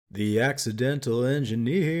The Accidental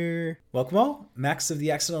Engineer. Welcome all, Max of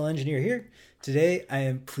the Accidental Engineer here. Today I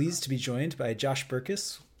am pleased to be joined by Josh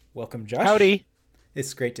Berkus. Welcome, Josh. Howdy.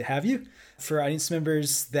 It's great to have you. For audience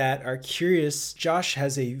members that are curious, Josh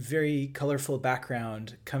has a very colorful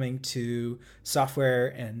background coming to software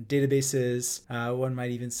and databases. One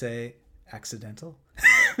might even say accidental.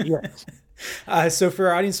 Yes. So for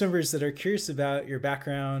our audience members that are curious about your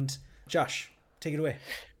background, Josh, take it away.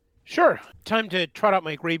 Sure. Time to trot out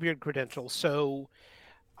my graybeard credentials. So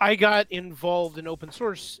I got involved in open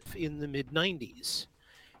source in the mid 90s.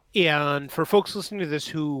 And for folks listening to this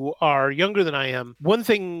who are younger than I am, one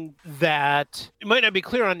thing that you might not be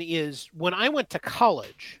clear on is when I went to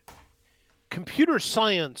college, computer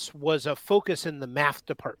science was a focus in the math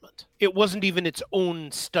department. It wasn't even its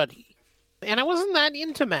own study. And I wasn't that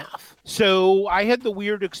into math. So I had the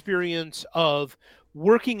weird experience of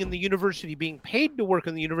working in the university, being paid to work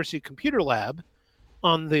in the university computer lab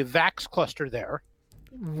on the VAX cluster there,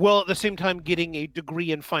 while at the same time getting a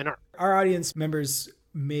degree in fine art. Our audience members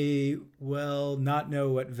may well not know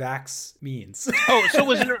what VAX means. So it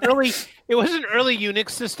was an early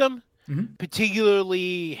Unix system,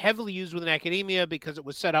 particularly heavily used within academia because it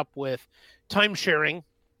was set up with time sharing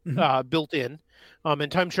built in. And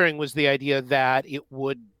time sharing was the idea that it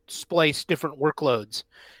would splice different workloads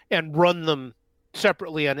and run them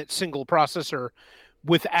separately on its single processor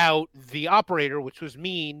without the operator, which was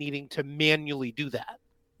me, needing to manually do that.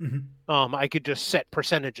 I could just set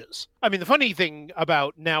percentages. I mean, the funny thing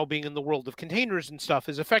about now being in the world of containers and stuff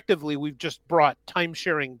is effectively we've just brought time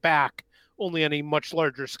sharing back, only on a much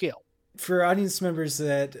larger scale. For audience members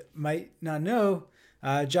that might not know,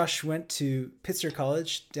 Josh went to Pitzer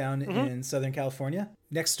College down in Southern California,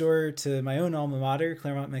 next door to my own alma mater,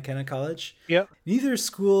 Claremont McKenna College. Yeah. Neither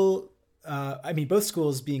school, both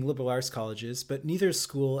schools being liberal arts colleges, but neither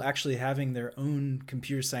school actually having their own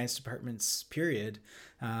computer science departments, period.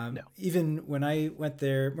 No. Even when I went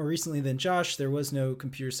there more recently than Josh, there was no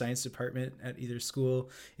computer science department at either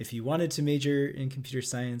school. If you wanted to major in computer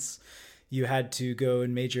science, you had to go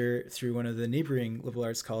and major through one of the neighboring liberal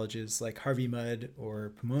arts colleges like Harvey Mudd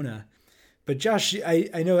or Pomona. But Josh,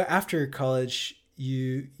 I know after college,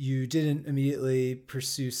 you didn't immediately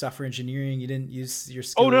pursue software engineering. You didn't use your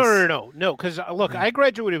skills. Oh, no. Because look, I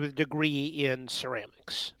graduated with a degree in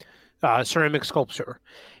ceramics, ceramic sculpture.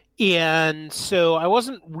 And so I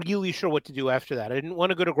wasn't really sure what to do after that. I didn't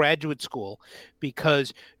want to go to graduate school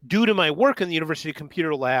because due to my work in the University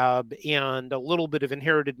Computer Lab and a little bit of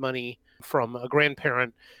inherited money from a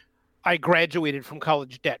grandparent, I graduated from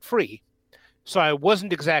college debt-free. So I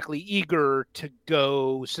wasn't exactly eager to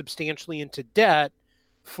go substantially into debt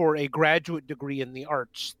for a graduate degree in the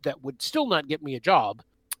arts that would still not get me a job.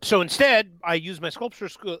 So instead, I used my sculpture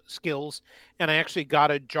skills, and I actually got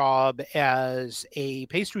a job as a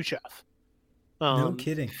pastry chef. No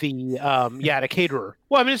kidding. A caterer.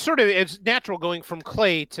 Well, I mean, it's natural going from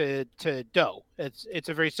clay to dough. It's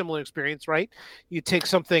a very similar experience, right? You take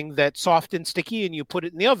something that's soft and sticky and you put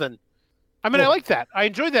it in the oven. I mean, I like that. I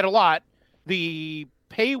enjoyed that a lot. The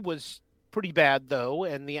pay was pretty bad, though,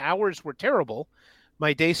 and the hours were terrible.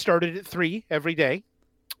 My day started at 3 every day.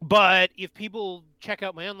 But if people check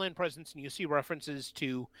out my online presence and you see references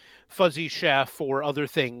to Fuzzy Chef or other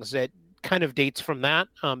things, that kind of dates from that,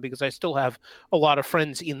 because I still have a lot of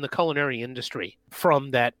friends in the culinary industry from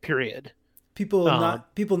that period. People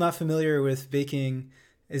not familiar with baking,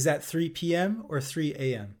 is that 3 p.m. or 3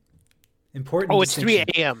 a.m.? Important. Oh, it's 3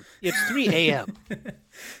 a.m. It's 3 a.m.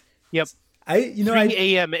 Yep. 3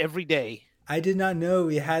 a.m. every day. I did not know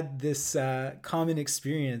we had this common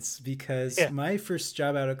experience because my first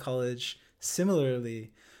job out of college,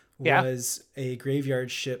 similarly, was a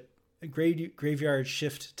graveyard shift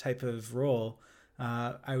type of role.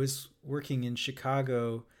 I was working in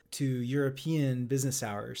Chicago to European business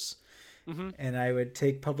hours, and I would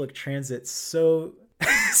take public transit so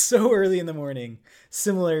early in the morning,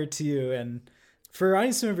 similar to you. And for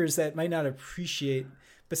audience members that might not appreciate,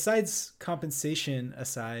 besides compensation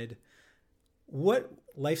aside, what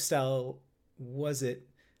lifestyle was it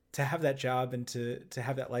to have that job and to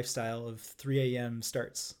have that lifestyle of 3 a.m.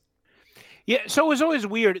 starts? Yeah, so it was always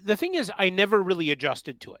weird. The thing is, I never really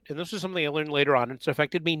adjusted to it. And this is something I learned later on. It's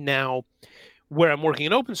affected me now where I'm working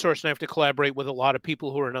in open source and I have to collaborate with a lot of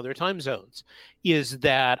people who are in other time zones, is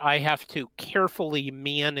that I have to carefully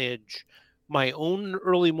manage my own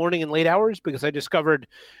early morning and late hours because I discovered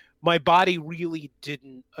my body really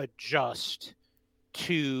didn't adjust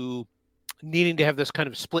to needing to have this kind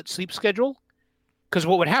of split sleep schedule. Because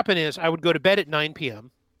what would happen is I would go to bed at 9 p.m.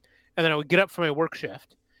 and then I would get up for my work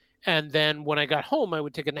shift. And then when I got home, I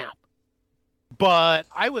would take a nap. But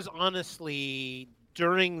I was honestly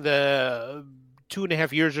during the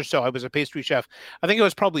 2.5 years or so I was a pastry chef, I think I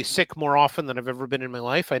was probably sick more often than I've ever been in my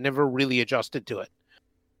life. I never really adjusted to it.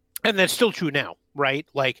 And that's still true now, right?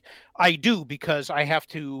 Like I do, because I have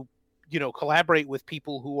to, collaborate with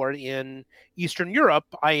people who are in Eastern Europe.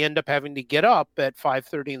 I end up having to get up at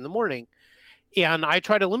 5:30 in the morning. And I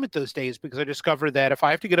try to limit those days, because I discover that if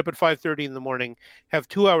I have to get up at 5:30 in the morning, have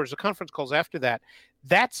 2 hours of conference calls after that,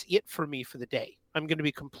 that's it for me for the day. I'm going to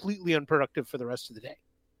be completely unproductive for the rest of the day.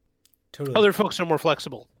 Totally. Other folks are more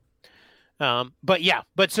flexible. But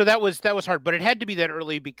so that was hard, but it had to be that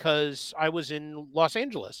early because I was in Los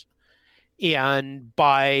Angeles, and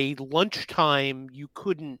by lunchtime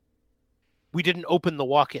we didn't open the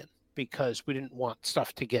walk-in because we didn't want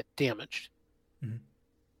stuff to get damaged. Mm-hmm.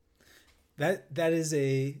 That is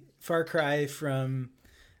a far cry from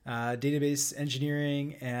database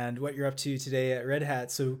engineering and what you're up to today at Red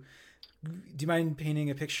Hat. So do you mind painting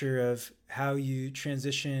a picture of how you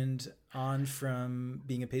transitioned on from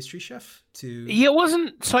being a pastry chef to... Yeah, it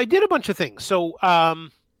wasn't... So I did a bunch of things. So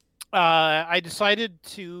I decided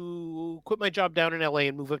to quit my job down in LA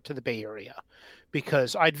and move up to the Bay Area,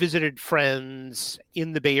 because I'd visited friends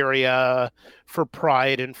in the Bay Area for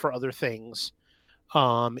Pride and for other things,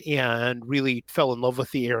 and really fell in love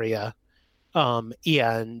with the area,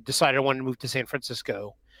 and decided I wanted to move to San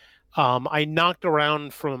Francisco. I knocked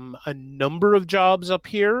around from a number of jobs up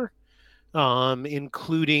here,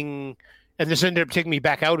 including, and this ended up taking me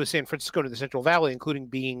back out of San Francisco to the Central Valley, including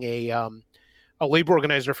being a labor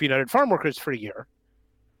organizer for United Farm Workers for a year,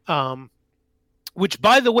 which,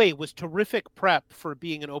 by the way, was terrific prep for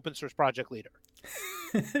being an open source project leader.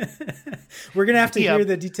 We're going to have to hear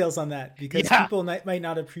the details on that, because people might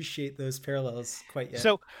not appreciate those parallels quite yet.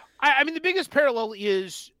 So, I mean, the biggest parallel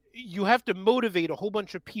is you have to motivate a whole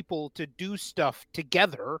bunch of people to do stuff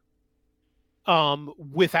together,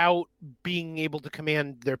 without being able to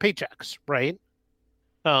command their paychecks, right?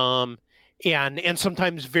 And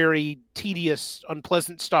sometimes very tedious,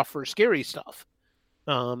 unpleasant stuff or scary stuff.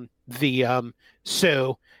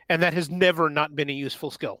 So, and that has never not been a useful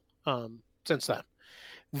skill, since then.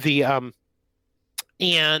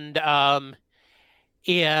 And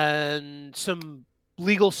some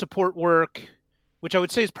legal support work, which I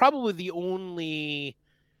would say is probably the only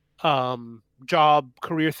job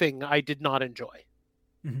career thing I did not enjoy.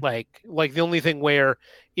 Mm-hmm. Like the only thing where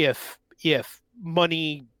if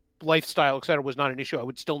money, lifestyle, etc., was not an issue, I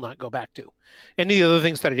would still not go back to. Any of the other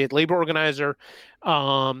things that I did, labor organizer.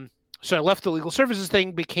 So I left the legal services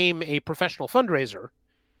thing, became a professional fundraiser,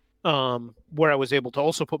 where I was able to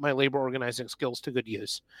also put my labor organizing skills to good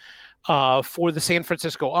use, for the San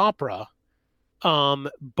Francisco Opera.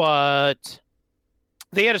 But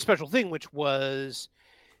they had a special thing, which was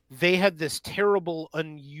they had this terrible,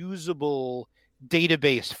 unusable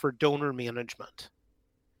database for donor management.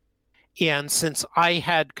 And since I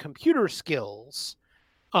had computer skills,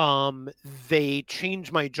 they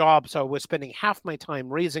changed my job. So I was spending half my time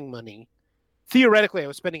raising money. Theoretically, I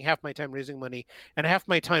was spending half my time raising money and half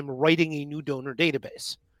my time writing a new donor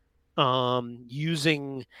database,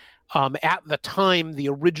 using, at the time, the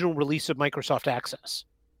original release of Microsoft Access,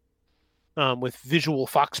 with Visual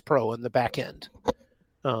Fox Pro in the back end.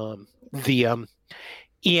 That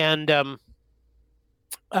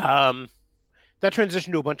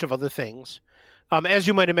transitioned to a bunch of other things. As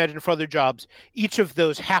you might imagine, for other jobs, each of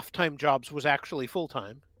those half-time jobs was actually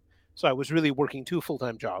full-time. So I was really working 2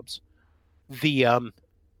 full-time jobs.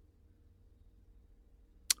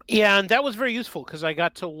 And that was very useful, because I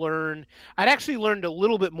got to learn. I'd actually learned a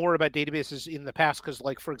little bit more about databases in the past, because,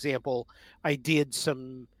 like, for example, I did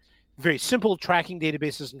some very simple tracking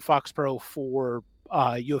databases in Fox Pro for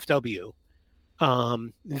UFW,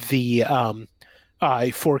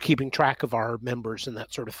 for keeping track of our members and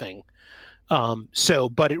that sort of thing.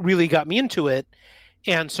 But it really got me into it.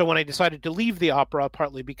 And so when I decided to leave the opera,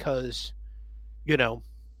 partly because,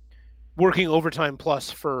 working overtime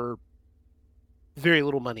plus for very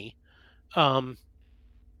little money, I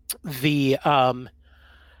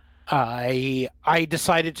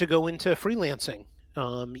decided to go into freelancing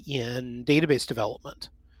in database development,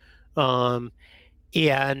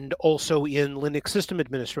 and also in Linux system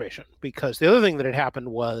administration, because the other thing that had happened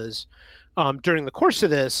was, during the course of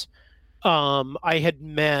this, I had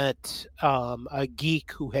met a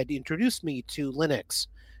geek who had introduced me to Linux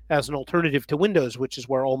as an alternative to Windows, which is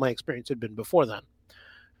where all my experience had been before then.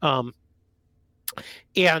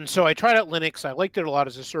 And so I tried out Linux. I liked it a lot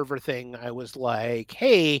as a server thing. I was like,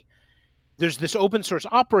 hey, there's this open source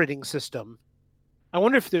operating system. I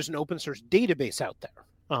wonder if there's an open source database out there.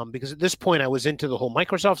 Because at this point I was into the whole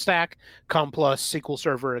Microsoft stack, COM+, SQL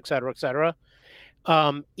Server, et cetera, et cetera.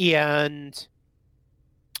 And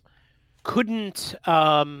couldn't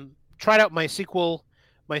tried out MySQL.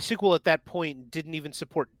 MySQL at that point didn't even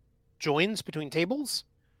support joins between tables,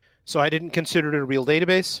 so I didn't consider it a real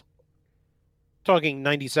database. Talking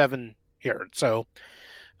 97 here. So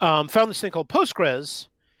found this thing called Postgres,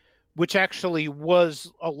 which actually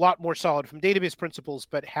was a lot more solid from database principles,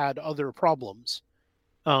 but had other problems.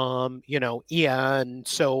 And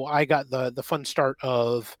so I got the fun start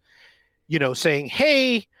of, saying,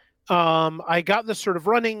 hey, I got this sort of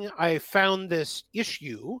running. I found this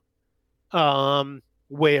issue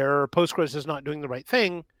where Postgres is not doing the right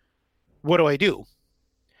thing. What do I do?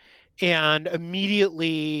 And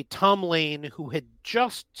immediately Tom Lane, who had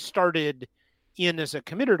just started in as a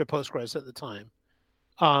committer to Postgres at the time,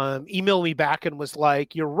 emailed me back and was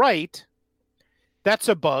like, you're right. That's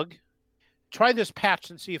a bug. Try this patch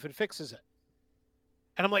and see if it fixes it.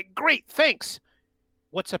 And I'm like, great, thanks.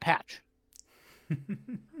 What's a patch?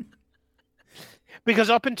 Because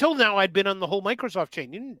up until now, I'd been on the whole Microsoft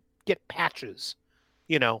chain. You didn't get patches,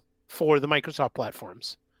 for the Microsoft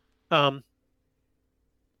platforms. So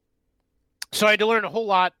I had to learn a whole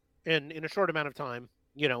lot in a short amount of time,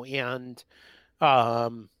 and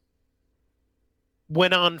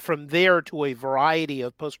went on from there to a variety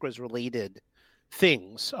of Postgres-related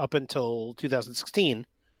things up until 2016,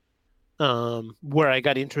 where I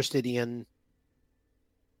got interested in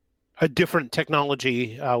a different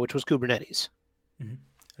technology, which was Kubernetes. Mm-hmm.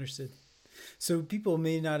 Understood. So people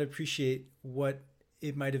may not appreciate what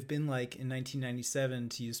it might have been like in 1997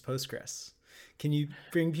 to use Postgres. Can you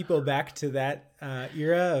bring people back to that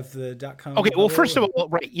era of the .com? Okay, well, first of all,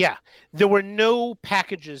 right, yeah. There were no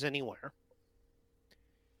packages anywhere.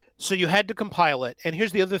 So you had to compile it. And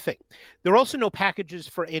here's the other thing. There were also no packages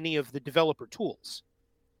for any of the developer tools.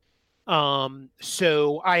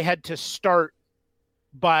 So I had to start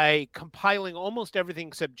by compiling almost everything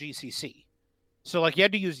except GCC. So like you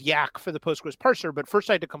had to use Yak for the Postgres parser, but first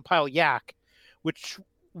I had to compile Yak, which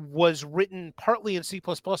was written partly in C++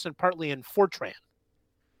 and partly in Fortran.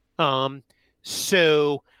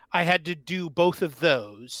 So I had to do both of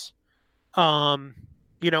those. And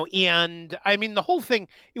I mean, the whole thing,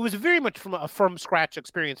 it was very much from scratch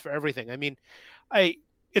experience for everything. I mean,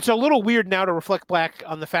 it's a little weird now to reflect back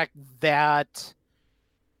on the fact that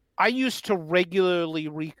I used to regularly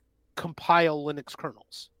recompile Linux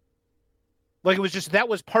kernels. Like it was just, that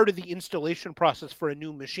was part of the installation process for a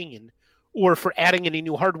new machine or for adding any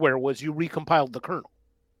new hardware was you recompiled the kernel,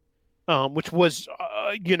 which was,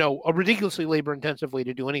 a ridiculously labor intensive way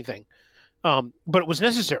to do anything. But it was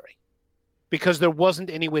necessary because there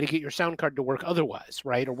wasn't any way to get your sound card to work otherwise,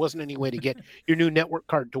 right? Or wasn't any way to get your new network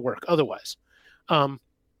card to work otherwise.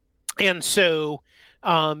 And so,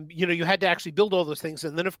 you had to actually build all those things.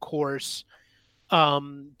 And then, of course,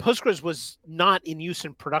 Postgres was not in use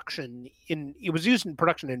in production. It was used in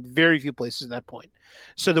production in very few places at that point.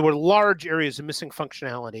 So there were large areas of missing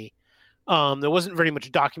functionality. There wasn't very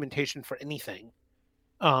much documentation for anything,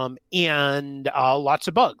 and lots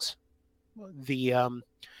of bugs. It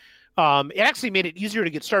actually made it easier to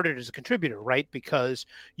get started as a contributor, right? Because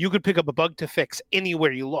you could pick up a bug to fix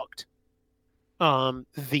anywhere you looked.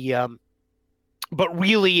 But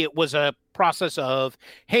really it was a process of,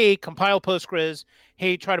 hey, compile Postgres,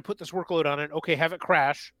 hey, try to put this workload on it, okay, have it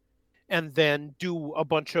crash, and then do a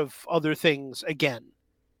bunch of other things again.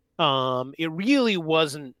 It really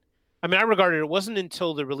wasn't, I mean, I regarded it wasn't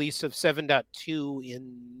until the release of 7.2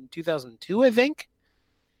 in 2002, I think,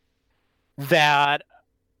 that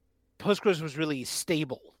Postgres was really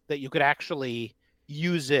stable, that you could actually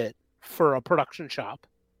use it for a production shop.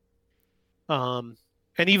 And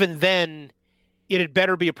even then, it had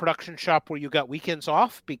better be a production shop where you got weekends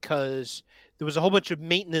off because there was a whole bunch of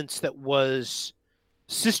maintenance that was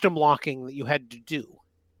system locking that you had to do.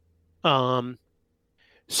 So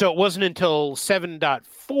it wasn't until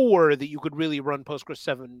 7.4 that you could really run Postgres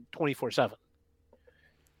 7 24/7.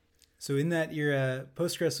 So in that era,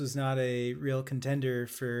 Postgres was not a real contender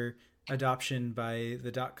for adoption by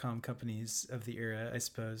the .com companies of the era, I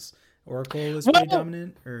suppose. Oracle was pretty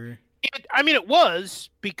dominant, or... It was,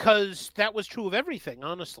 because that was true of everything,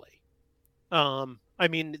 honestly.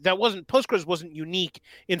 Postgres wasn't unique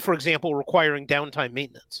in, for example, requiring downtime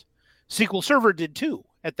maintenance. SQL Server did too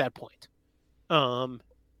at that point. Theoretically,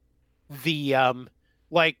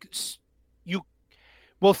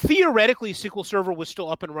 SQL Server was still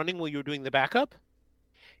up and running while you were doing the backup.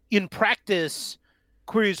 In practice,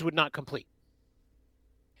 queries would not complete.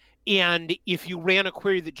 And if you ran a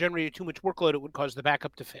query that generated too much workload, it would cause the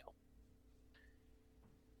backup to fail.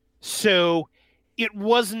 So it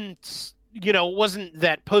wasn't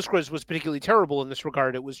that Postgres was particularly terrible in this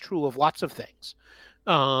regard. It was true of lots of things.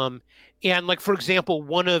 And like, for example,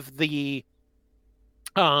 one of the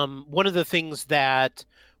things that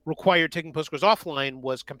required taking Postgres offline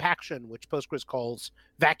was compaction, which Postgres calls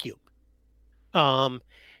vacuum. And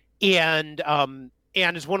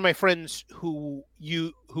as one of my friends who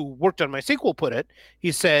worked on MySQL put it,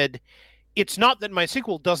 he said, it's not that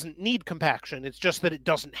MySQL doesn't need compaction, it's just that it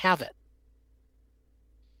doesn't have it.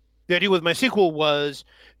 The idea with MySQL was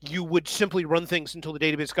you would simply run things until the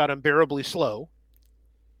database got unbearably slow,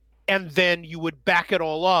 and then you would back it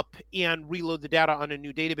all up and reload the data on a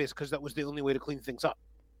new database because that was the only way to clean things up.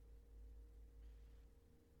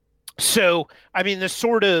 So, I mean, this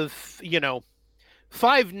sort of,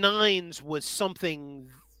 5 nines was something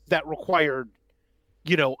that required,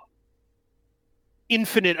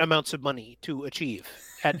 infinite amounts of money to achieve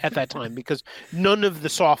at that time, because none of the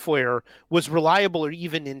software was reliable or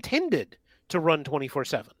even intended to run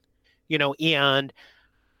 24/7, and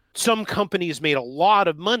some companies made a lot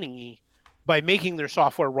of money by making their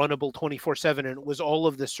software runnable 24/7, and it was all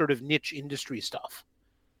of this sort of niche industry stuff.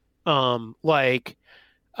 I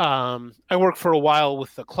worked for a while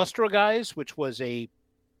with the Cluster guys, which was a,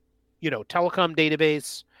 telecom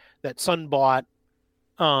database that Sun bought.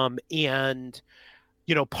 And,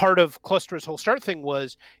 part of Cluster's whole start thing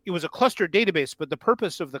was it was a cluster database, but the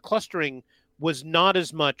purpose of the clustering was not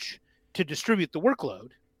as much to distribute the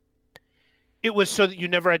workload. It was so that you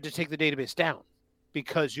never had to take the database down,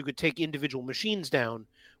 because you could take individual machines down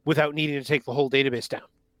without needing to take the whole database down.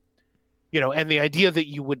 And the idea that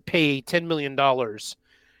you would pay $10 million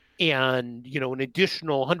and, an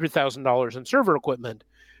additional $100,000 in server equipment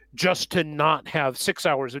just to not have 6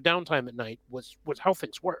 hours of downtime at night was how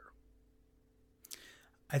things were.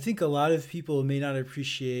 I think a lot of people may not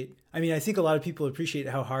appreciate. I think a lot of people appreciate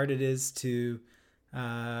how hard it is to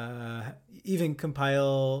even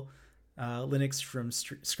compile Linux from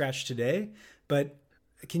scratch today. But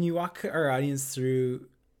can you walk our audience through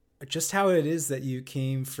just how it is that you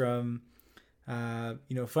came from,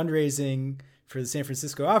 fundraising for the San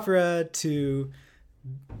Francisco Opera to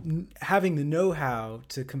having the know-how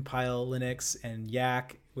to compile Linux and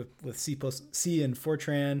Yak with C and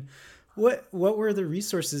Fortran? What were the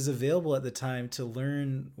resources available at the time to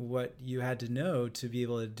learn what you had to know to be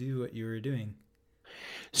able to do what you were doing?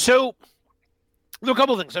 So there are a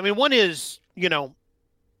couple of things. One is, I don't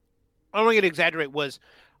want to exaggerate, was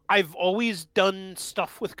I've always done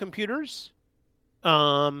stuff with computers.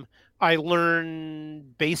 I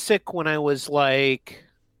learned BASIC when I was 11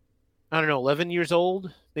 years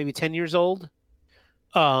old, maybe 10 years old.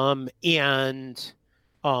 And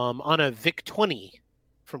on a VIC-20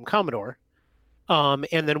 from Commodore.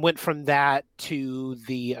 And then went from that to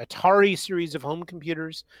the Atari series of home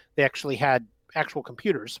computers. They actually had actual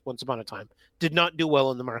computers once upon a time. Did not do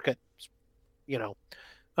well in the market,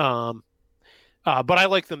 but I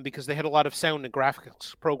liked them because they had a lot of sound and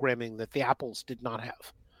graphics programming that the Apples did not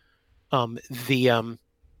have.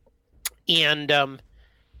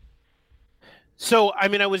 So,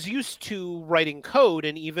 I was used to writing code,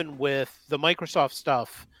 and even with the Microsoft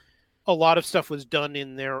stuff, a lot of stuff was done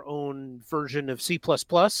in their own version of C++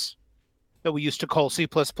 that we used to call C+++++,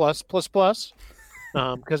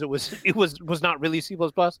 because it was not really C++.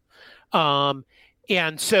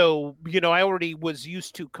 And so, I already was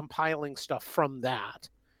used to compiling stuff from that.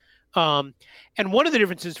 And one of the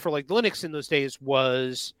differences for Linux in those days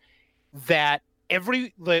was that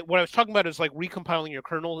what I was talking about is recompiling your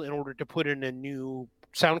kernel in order to put in a new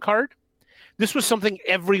sound card. This was something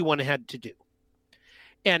everyone had to do.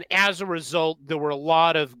 And as a result, there were a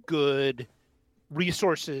lot of good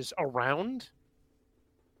resources around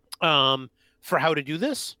for how to do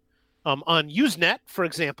this. On Usenet, for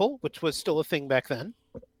example, which was still a thing back then.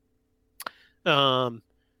 The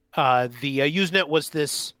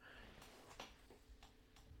Usenet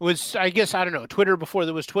was I guess, I don't know, Twitter before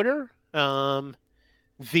there was Twitter. Forums,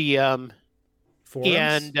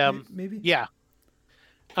 maybe? Yeah.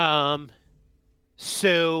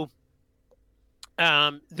 So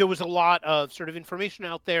there was a lot of sort of information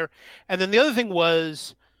out there. And then the other thing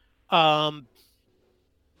was,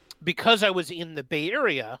 because I was in the Bay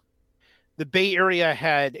Area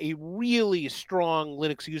had a really strong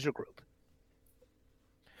Linux user group.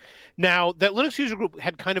 Now, that Linux user group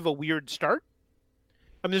had kind of a weird start.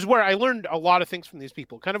 This is where I learned a lot of things from these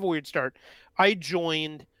people. Kind of a weird start. I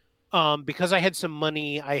joined because I had some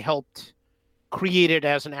money. I helped create it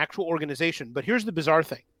as an actual organization. But here's the bizarre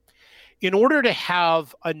thing. In order to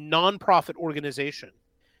have a nonprofit organization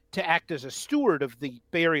to act as a steward of the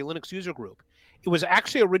Bay Area Linux user group, it was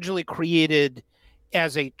actually originally created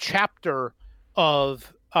as a chapter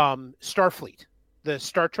of Starfleet, the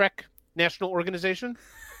Star Trek national organization.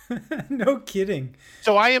 No kidding.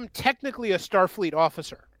 So I am technically a Starfleet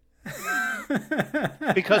officer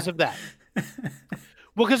because of that.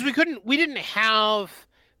 Well, because we didn't have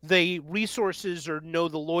the resources or know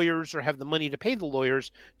the lawyers or have the money to pay the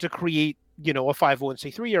lawyers to create, a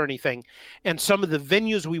 501c3 or anything. And some of the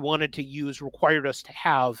venues we wanted to use required us to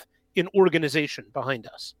have an organization behind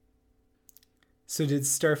us. So did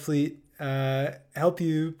Starfleet help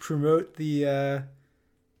you promote the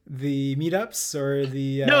meetups or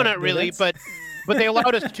the no, not the really, events? but they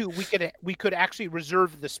allowed us to. We could actually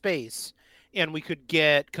reserve the space, and we could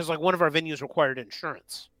get, because like one of our venues required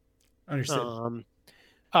insurance. Understood.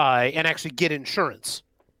 And actually get insurance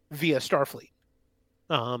via Starfleet.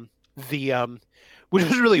 Which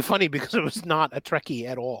was really funny because it was not a Trekkie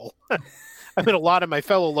at all. I mean, a lot of my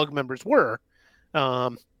fellow lug members were,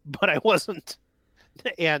 but I wasn't.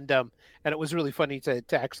 And it was really funny to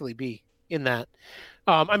actually be in that.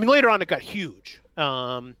 I mean, later on it got huge.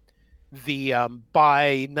 By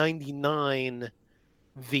 '99,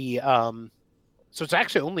 so it's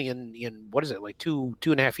actually only in what is it, like two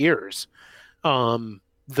and a half years.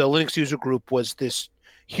 The Linux user group was this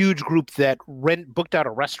huge group that booked out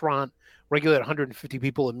a restaurant, regulated 150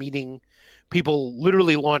 people a meeting. People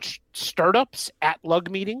literally launched startups at lug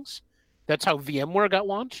meetings. That's how VMware got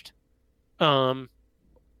launched. And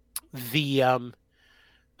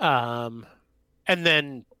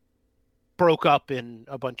then broke up in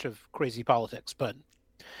a bunch of crazy politics. But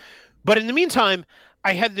in the meantime,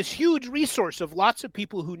 I had this huge resource of lots of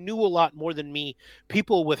people who knew a lot more than me,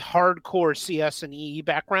 people with hardcore CS and EE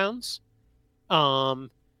backgrounds. Even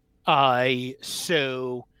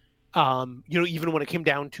when it came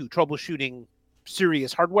down to troubleshooting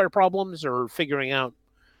serious hardware problems or figuring out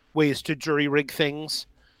ways to jury rig things,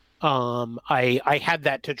 I had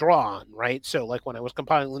that to draw on, right? So like when I was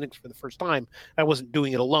compiling Linux for the first time, I wasn't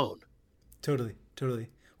doing it alone. Totally.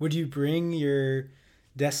 Would you bring your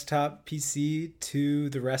desktop PC to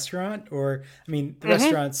the restaurant? Or, I mean, the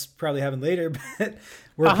restaurants probably happened later, but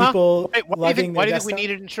were people loving why their do you desktop? think we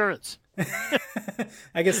needed insurance?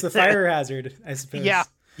 I guess the fire hazard, I suppose.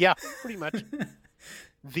 Yeah, pretty much.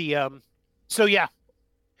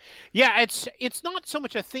 It's not so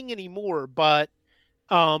much a thing anymore, but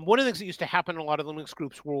one of the things that used to happen in a lot of Linux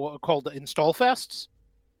groups were called install fests.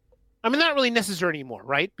 I mean, not really necessary anymore,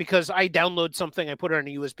 right? Because I download something, I put it on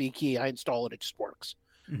a USB key, I install it, it just works.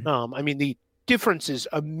 Mm-hmm. I mean, the difference is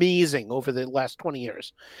amazing over the last 20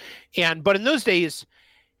 years. But in those days,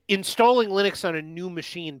 installing Linux on a new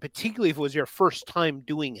machine, particularly if it was your first time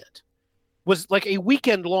doing it, was like a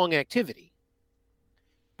weekend-long activity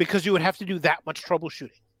because you would have to do that much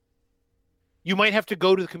troubleshooting. You might have to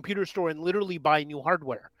go to the computer store and literally buy new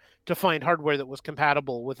hardware to find hardware that was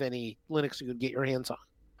compatible with any Linux you could get your hands on.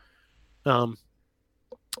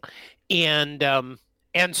 And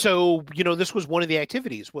so, this was one of the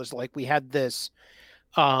activities was like, we had this,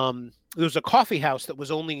 there was a coffee house that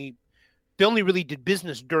they only really did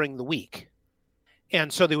business during the week.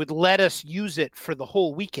 And so they would let us use it for the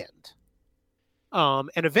whole weekend.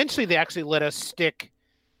 And eventually they actually let us stick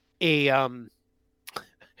a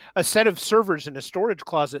set of servers in a storage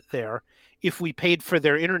closet there if we paid for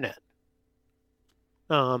their internet.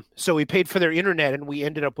 So we paid for their internet and we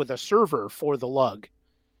ended up with a server for the lug.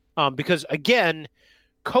 Because again,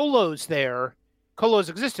 colos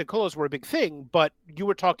existed. Colos were a big thing, but you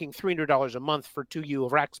were talking $300 a month for 2U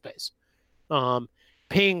of rack space.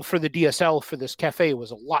 Paying for the DSL for this cafe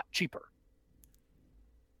was a lot cheaper.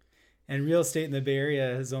 And real estate in the Bay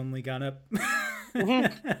Area has only gone up.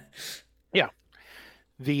 Mm-hmm. Yeah.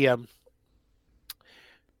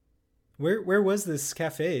 Where was this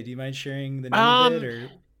cafe? Do you mind sharing the name of it or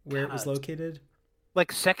where it was located?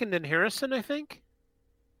 Like 2nd and Harrison, I think.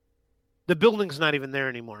 The building's not even there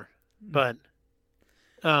anymore. But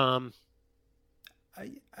I'm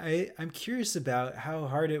curious about how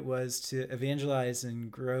hard it was to evangelize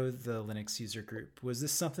and grow the Linux user group. Was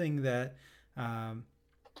this something that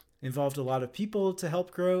involved a lot of people to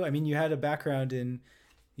help grow? I mean, you had a background in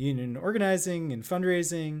union organizing and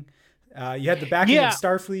fundraising. You had the backing of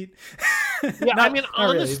Starfleet. Yeah, I mean,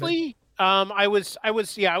 honestly, really, I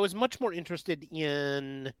was much more interested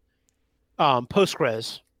in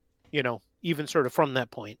Postgres, even sort of from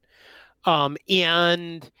that point.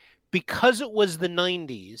 And because it was the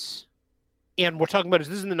 90s, and we're talking about this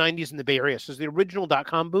is in the 90s in the Bay Area, so it's the original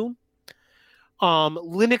 .com boom,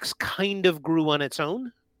 Linux kind of grew on its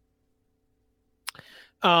own.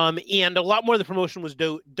 And a lot more of the promotion was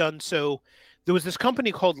done. So there was this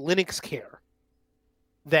company called Linux Care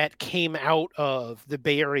that came out of the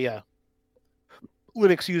Bay Area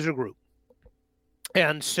Linux user group.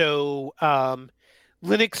 And so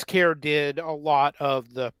Linux Care did a lot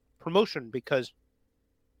of the promotion because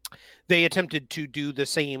they attempted to do the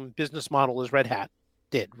same business model as Red Hat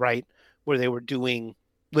did, right? Where they were doing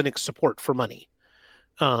Linux support for money.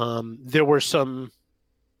 There were some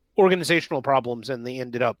organizational problems and they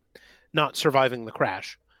ended up not surviving the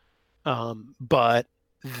crash. But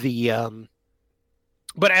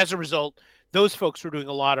as a result, those folks were doing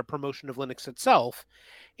a lot of promotion of Linux itself.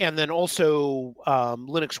 And then also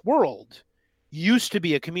Linux World used to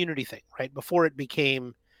be a community thing, right? Before it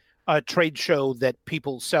became a trade show that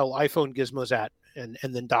people sell iPhone gizmos at and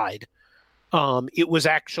then died. It was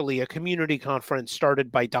actually a community conference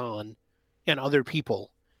started by Don and other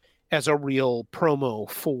people as a real promo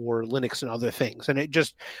for Linux and other things. And it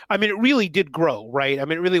just, I mean, it really did grow, right? I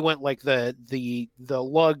mean, it really went like the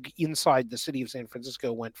lug inside the city of San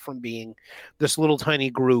Francisco went from being this little tiny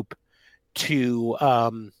group to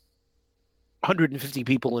 150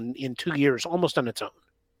 people in 2 years, almost on its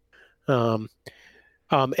own.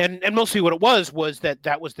 And mostly what it was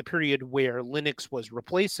that was the period where Linux was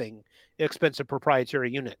replacing expensive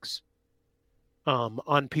proprietary Unix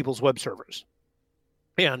on people's web servers.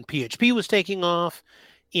 And PHP was taking off,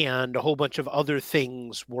 and a whole bunch of other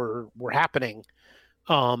things were happening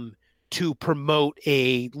to promote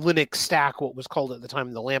a Linux stack, what was called at the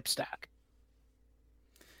time the LAMP stack.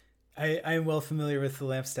 I'm well familiar with the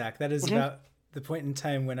LAMP stack. That is about the point in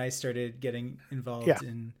time when I started getting involved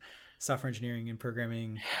in software engineering and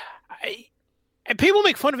programming. And people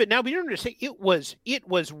make fun of it now, but you don't understand. It was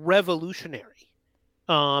revolutionary.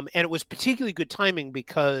 And it was particularly good timing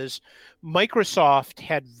because Microsoft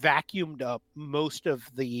had vacuumed up most of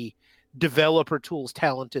the developer tools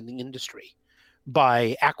talent in the industry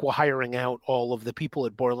by acqui-hiring out all of the people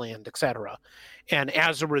at Borland, et cetera. And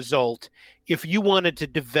as a result, if you wanted to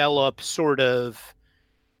develop sort of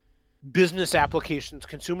business applications,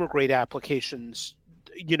 consumer-grade applications,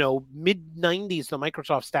 mid-90s, the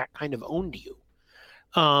Microsoft stack kind of owned you.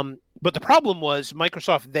 But the problem was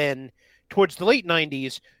Microsoft then, towards the late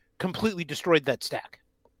 90s, completely destroyed that stack.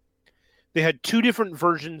 They had two different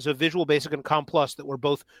versions of Visual Basic and Com Plus that were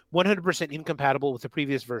both 100% incompatible with the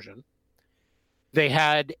previous version. They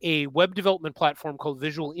had a web development platform called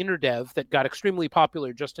Visual InterDev that got extremely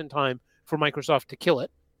popular just in time for Microsoft to kill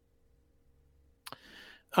it.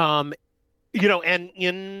 And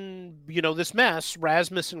in, this mess,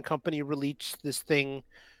 Rasmus and company released this thing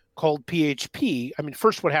called PHP. I mean,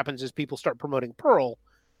 first what happens is people start promoting Perl,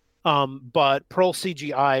 but Perl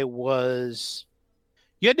CGI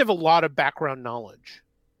you had to have a lot of background knowledge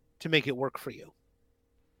to make it work for you.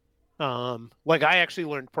 Like I actually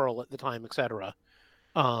learned Perl at the time, et cetera,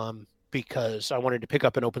 because I wanted to pick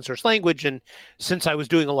up an open source language. And since I was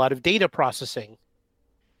doing a lot of data processing,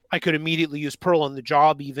 I could immediately use Perl on the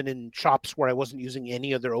job, even in shops where I wasn't using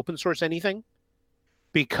any other open source anything,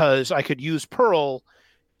 because I could use Perl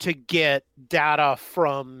to get data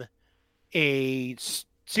from a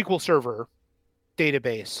SQL Server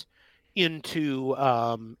database into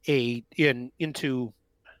into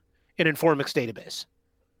an Informix database.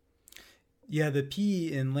 Yeah, the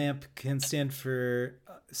P in LAMP can stand for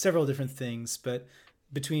several different things, but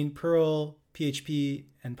between Perl, PHP,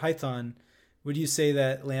 and Python, would you say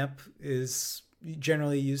that LAMP is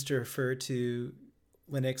generally used to refer to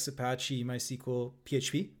Linux, Apache, MySQL,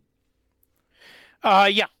 PHP?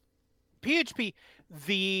 Yeah. PHP,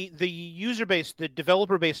 the user base, the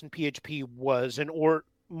developer base in PHP was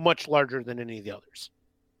much larger than any of the others.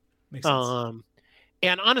 Makes sense.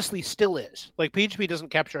 And honestly still is. Like PHP doesn't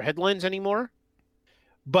capture headlines anymore,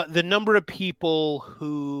 but the number of people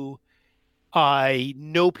who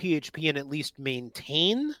know PHP and at least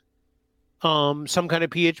maintain some kind of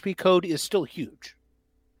PHP code is still huge.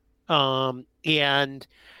 And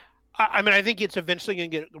I mean, I think it's eventually going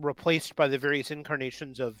to get replaced by the various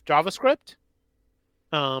incarnations of JavaScript,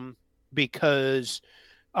 because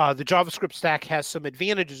the JavaScript stack has some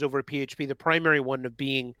advantages over PHP. The primary one of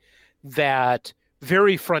being that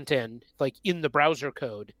very front end, like in the browser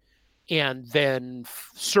code, and then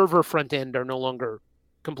server front end are no longer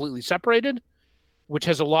completely separated, which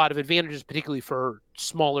has a lot of advantages, particularly for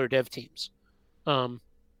smaller dev teams. But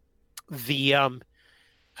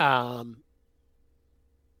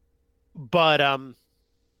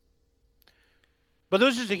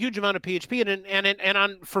there's just a huge amount of PHP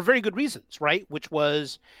and for very good reasons, right? Which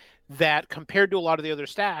was that compared to a lot of the other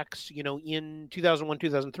stacks, in 2001,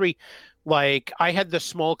 2003, like I had the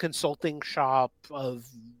small consulting shop of,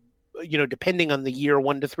 depending on the year,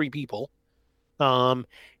 1 to 3 people. And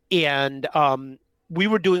we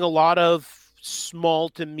were doing a lot of small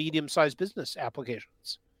to medium-sized business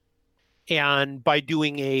applications. And by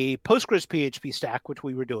doing a Postgres PHP stack, which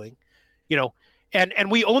we were doing,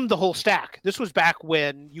 And we owned the whole stack. This was back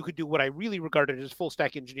when you could do what I really regarded as full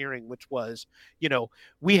stack engineering, which was,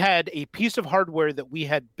 we had a piece of hardware that we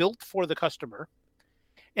had built for the customer,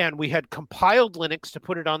 and we had compiled Linux to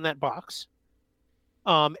put it on that box.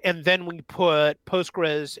 And then we put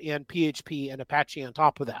Postgres and PHP and Apache on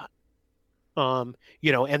top of that.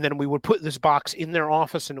 And then we would put this box in their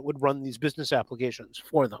office and it would run these business applications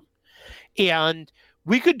for them. And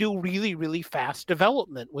we could do really, really fast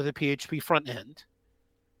development with a PHP front end.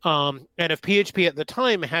 And if PHP at the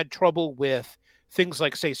time had trouble with things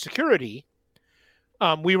like, say, security,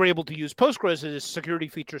 we were able to use Postgres' security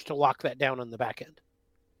features to lock that down on the back end.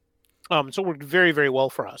 So it worked very, very well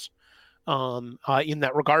for us in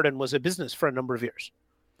that regard, and was a business for a number of years.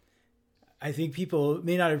 I think people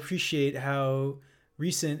may not appreciate how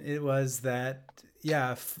recent it was that,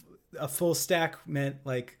 a full stack meant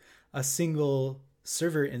like a single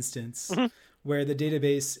server instance where the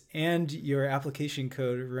database and your application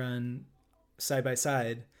code run side by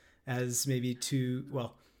side as maybe two,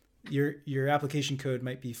 well, your application code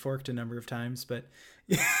might be forked a number of times, but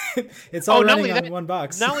it's all running on one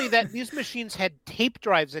box. Not only that, these machines had tape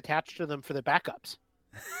drives attached to them for the backups.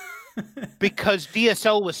 Because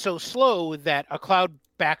DSL was so slow that a cloud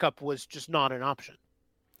backup was just not an option.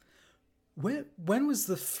 When was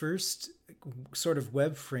the first sort of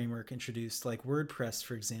web framework introduced, like WordPress,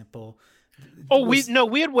 for example? We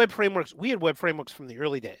had web frameworks. We had web frameworks from the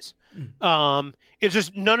early days. It's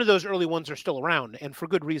just none of those early ones are still around, and for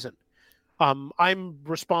good reason. I'm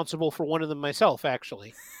responsible for one of them myself,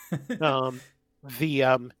 actually. We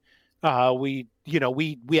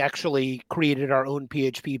actually created our own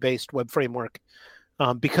PHP-based web framework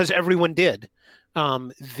because everyone did.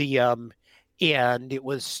 And it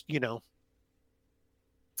was,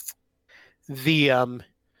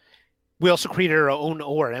 we also created our own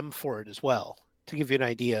ORM for it as well, to give you an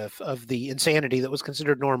idea of the insanity that was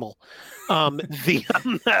considered normal.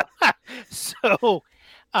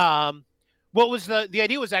 What was the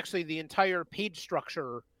idea was actually the entire page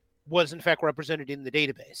structure was in fact represented in the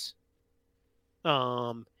database.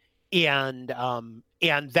 And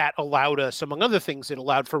that allowed us, among other things, it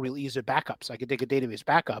allowed for real ease of backups. I could take a database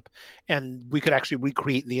backup and we could actually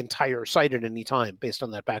recreate the entire site at any time based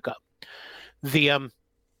on that backup.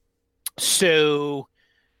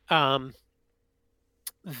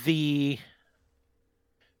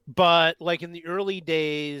 But like in the early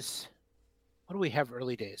days, what do we have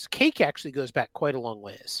early days? Cake actually goes back quite a long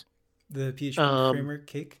ways. The PHP framework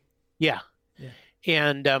Cake? Yeah.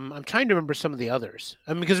 And I'm trying to remember some of the others.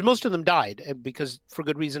 Because most of them died, because for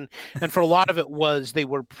good reason. And for a lot of it was they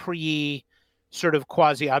were sort of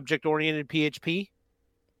quasi-object-oriented PHP.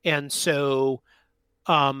 And so,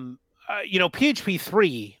 PHP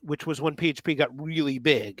 3, which was when PHP got really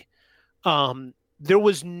big, there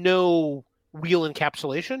was no real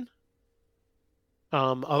encapsulation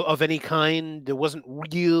of any kind. There wasn't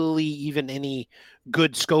really even any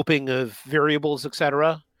good scoping of variables,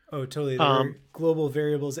 etc. Oh, totally. There were global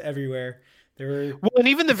variables everywhere. And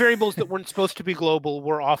even the variables that weren't supposed to be global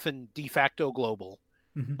were often de facto global.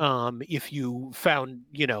 Mm-hmm. If you found,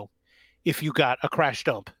 if you got a crash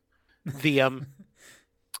dump, and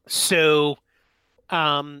so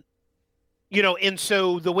the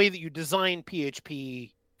way that you design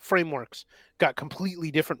PHP frameworks got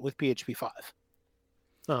completely different with PHP 5.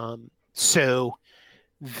 And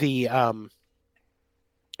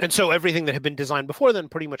so everything that had been designed before then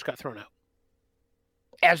pretty much got thrown out,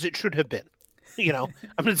 as it should have been. I'm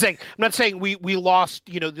not saying we lost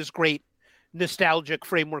this great nostalgic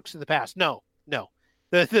frameworks in the past. No,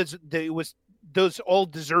 those all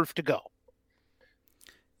deserve to go.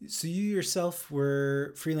 So you yourself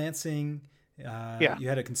were freelancing. You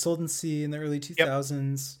had a consultancy in the early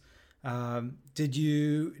 2000s. Yep. Did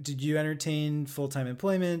you entertain full-time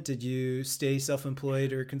employment? Did you stay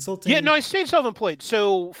self-employed or consulting? Yeah, no, I stayed self-employed.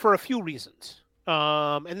 So for a few reasons.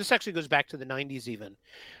 And this actually goes back to the 90s even.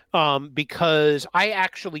 Because I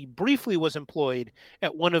actually briefly was employed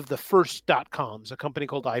at one of the first .coms, a company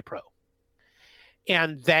called iPro.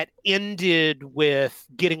 And that ended with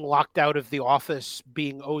getting locked out of the office,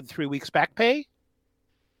 being owed 3 weeks back pay.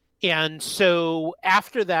 And so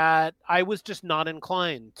after that, I was just not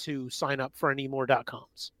inclined to sign up for any more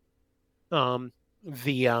 .coms. Because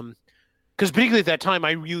particularly at that time,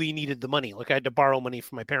 I really needed the money. Like I had to borrow money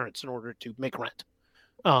from my parents in order to make rent.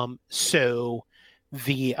 In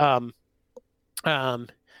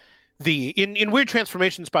Weird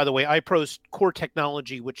Transformations, by the way, iPro's core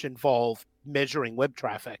technology, which involved measuring web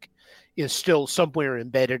traffic, is still somewhere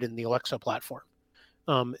embedded in the Alexa platform.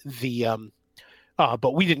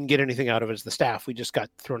 But we didn't get anything out of it as the staff. We just got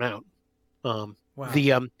thrown out. Wow.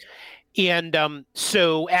 And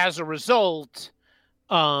so as a result,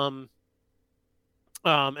 and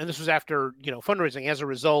this was after, fundraising, as a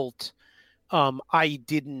result, I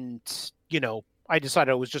didn't, I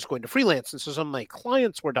decided I was just going to freelance. And so some of my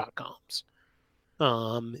clients were .coms.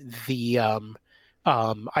 The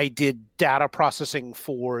I did data processing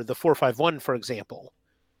for the 451, for example,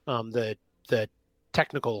 the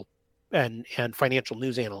technical and financial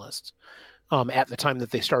news analysts at the time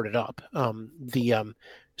that they started up.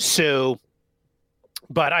 So,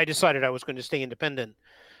 but I decided I was going to stay independent.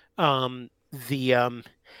 And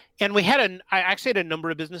I actually had a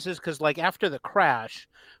number of businesses because, like, after the crash,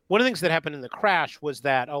 one of the things that happened in the crash was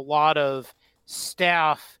that a lot of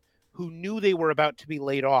staff who knew they were about to be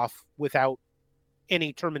laid off without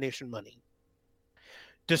any termination money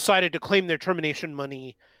decided to claim their termination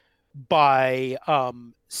money by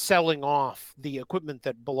selling off the equipment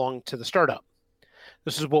that belonged to the startup.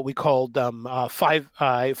 This is what we called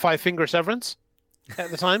five-finger severance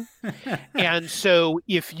at the time. And so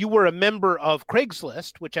if you were a member of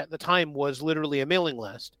Craigslist, which at the time was literally a mailing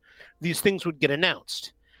list, these things would get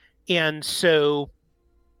announced. And so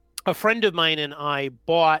a friend of mine and I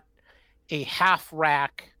bought a half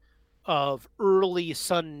rack of early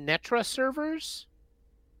Sun Netra servers,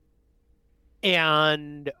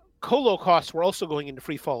 and colo costs were also going into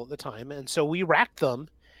free fall at the time. And so we racked them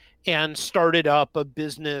and started up a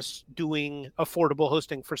business doing affordable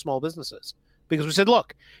hosting for small businesses. Because we said,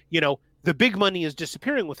 look, the big money is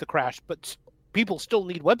disappearing with the crash, but people still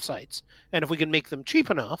need websites. And if we can make them cheap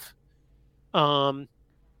enough, then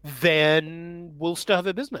we'll still have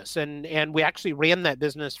a business. And we actually ran that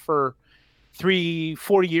business for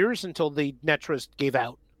 3-4 years until the Netras gave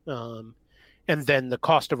out. And then the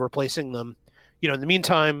cost of replacing them, in the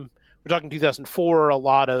meantime, we're talking 2004, a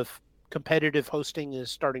lot of competitive hosting is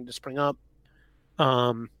starting to spring up.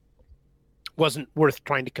 Wasn't worth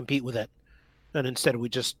trying to compete with it. And instead we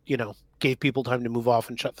just, gave people time to move off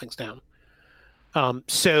and shut things down.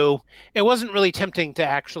 So it wasn't really tempting to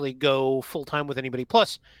actually go full time with anybody.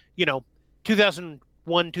 Plus,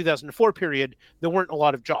 2001, 2004 period, there weren't a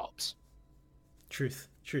lot of jobs. Truth.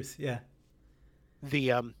 Yeah.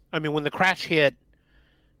 When the crash hit,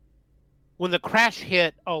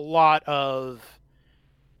 a lot of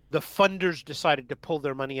the funders decided to pull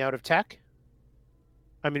their money out of tech.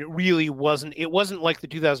 It really wasn't like the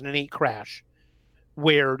 2008 crash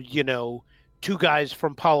where, two guys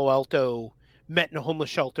from Palo Alto met in a homeless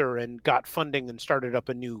shelter and got funding and started up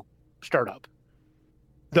a new startup.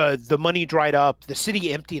 The money dried up. The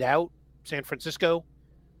city emptied out San Francisco.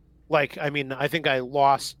 I think I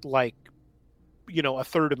lost a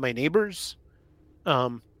third of my neighbors.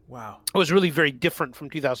 Wow. It was really very different from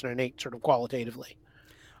 2008, sort of qualitatively.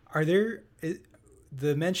 Are there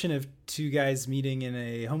the mention of two guys meeting in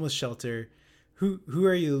a homeless shelter? Who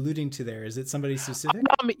are you alluding to there? Is it somebody specific?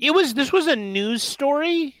 This was a news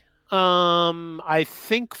story. I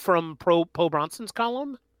think from Poe Bronson's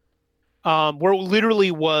column, where it literally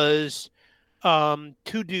was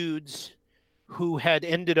two dudes who had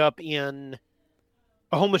ended up in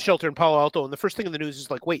a homeless shelter in Palo Alto, and the first thing in the news is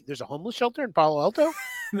like, wait, there's a homeless shelter in Palo Alto?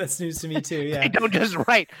 That's news to me too. Yeah. They don't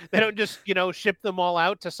just ship them all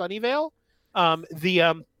out to Sunnyvale.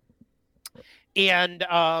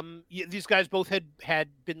 These guys both had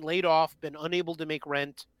been laid off, been unable to make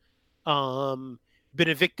rent, been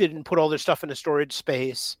evicted and put all their stuff in a storage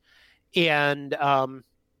space. And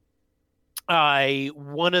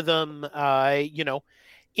one of them,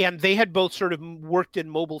 and they had both sort of worked in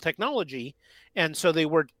mobile technology. And so they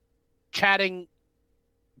were talking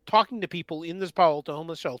to people in this Palo Alto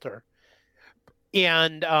homeless shelter,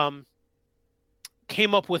 and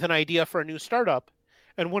came up with an idea for a new startup.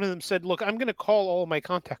 And one of them said, look, I'm going to call all of my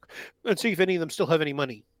contacts and see if any of them still have any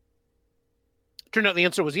money. Turned out the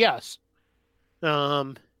answer was yes.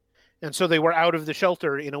 And so they were out of the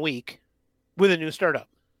shelter in a week with a new startup.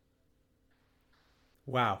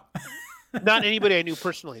 Wow. Not anybody I knew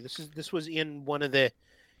personally. This was in one of the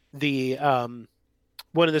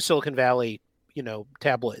Silicon Valley,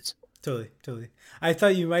 tabloids. Totally. I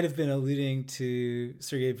thought you might have been alluding to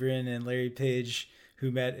Sergey Brin and Larry Page, who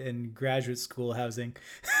met in graduate school housing.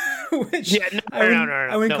 Which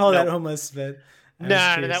I wouldn't call that homeless, but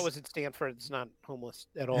that was at Stanford. It's not homeless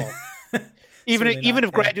at all. even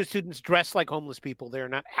if graduate students dress like homeless people, they're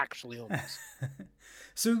not actually homeless.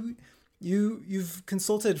 So you've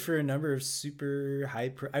consulted for a number of super high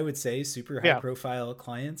profile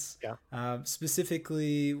clients. Yeah.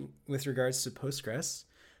 Specifically with regards to Postgres.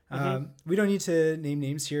 We don't need to name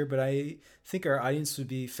names here, but I think our audience would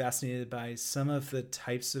be fascinated by some of the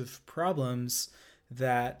types of problems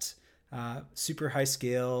that super high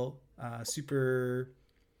scale, super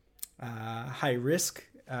high risk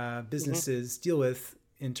businesses deal with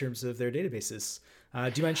in terms of their databases.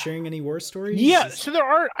 Do you mind sharing any war stories? Yeah, so there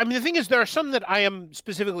are, I mean, the thing is, there are some that I am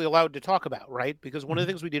specifically allowed to talk about, right? Because one of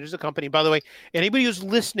the things we did as a company, by the way, anybody who's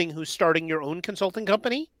listening who's starting your own consulting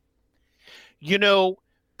company, you know,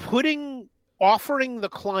 offering the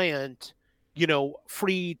client, you know,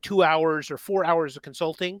 free 2 hours or 4 hours of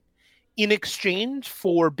consulting in exchange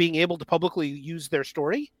for being able to publicly use their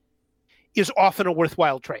story is often a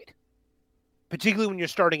worthwhile trade, particularly when you're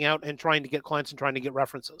starting out and trying to get clients and trying to get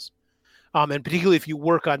references. And particularly if you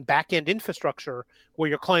work on back-end infrastructure where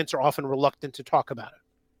your clients are often reluctant to talk about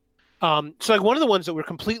it. So like one of the ones that we're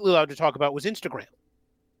completely allowed to talk about was Instagram.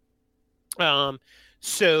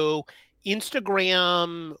 So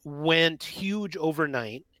Instagram went huge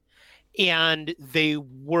overnight, and they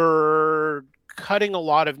were cutting a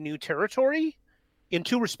lot of new territory in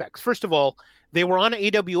two respects. First of all, they were on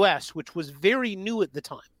AWS, which was very new at the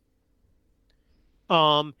time,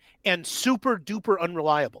 and super duper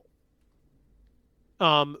unreliable.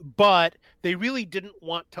 But they really didn't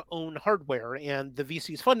want to own hardware, and the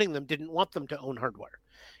VCs funding them didn't want them to own hardware.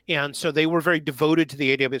 And so they were very devoted to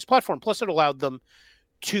the AWS platform. Plus, it allowed them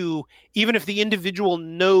to, even if the individual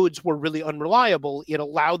nodes were really unreliable, it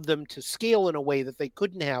allowed them to scale in a way that they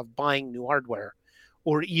couldn't have buying new hardware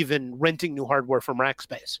or even renting new hardware from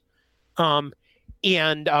Rackspace.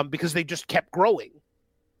 Because they just kept growing.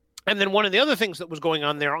 And then one of the other things that was going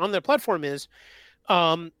on there on their platform is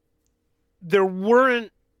there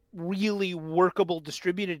weren't really workable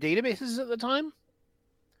distributed databases at the time.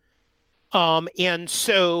 And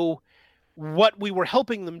so what we were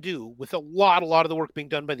helping them do with a lot of the work being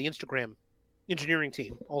done by the Instagram engineering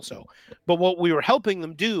team also, but what we were helping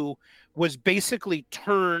them do was basically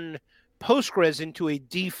turn Postgres into a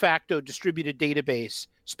de facto distributed database,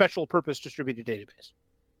 special purpose distributed database.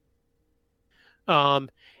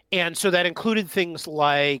 And so that included things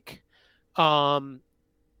like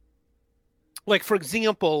for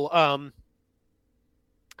example,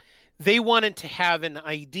 they wanted to have an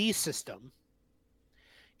ID system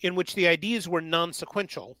in which the IDs were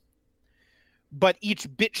non-sequential, but each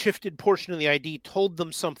bit-shifted portion of the ID told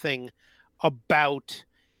them something about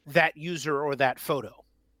that user or that photo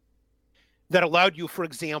that allowed you, for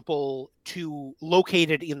example, to locate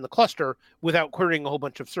it in the cluster without querying a whole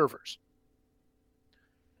bunch of servers.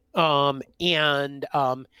 And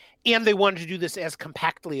they wanted to do this as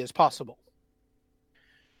compactly as possible.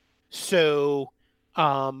 So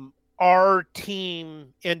our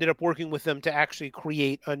team ended up working with them to actually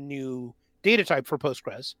create a new data type for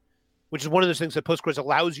Postgres, which is one of those things that Postgres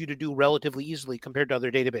allows you to do relatively easily compared to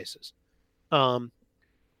other databases.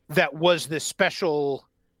 That was this special,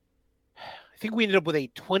 I think we ended up with a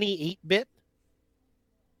 28-bit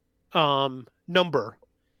number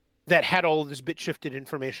that had all of this bit-shifted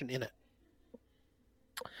information in it.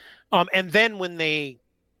 And then when they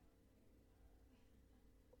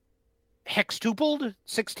hextupled,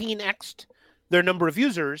 16x'd their number of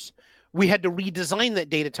users, we had to redesign that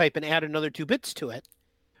data type and add another 2 bits to it,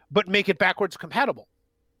 but make it backwards compatible.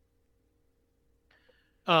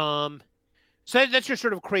 So that's your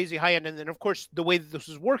sort of crazy high end. And then, of course, the way that this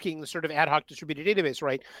was working, the sort of ad hoc distributed database,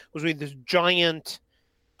 right, was we had this giant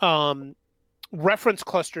reference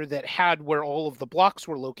cluster that had where all of the blocks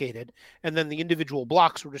were located, and then the individual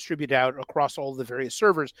blocks were distributed out across all the various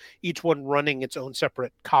servers, each one running its own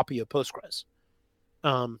separate copy of Postgres.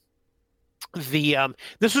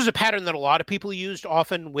 This was a pattern that a lot of people used,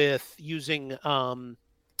 often with using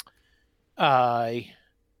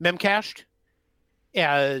memcached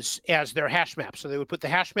as their hash map. So they would put the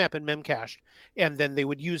hash map in memcached, and then they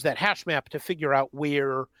would use that hash map to figure out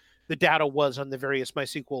where the data was on the various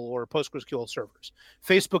MySQL or PostgreSQL servers.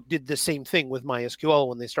 Facebook did the same thing with MySQL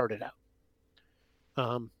when they started out.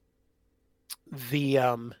 Trying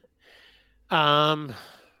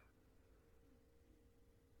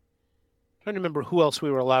to remember who else we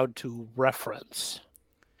were allowed to reference.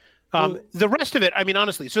 The rest of it, I mean,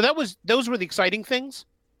 honestly, so those were the exciting things,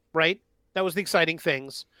 right? That was the exciting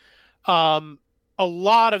things. A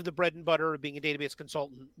lot of the bread and butter of being a database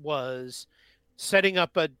consultant was setting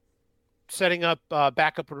up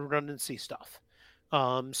backup and redundancy stuff,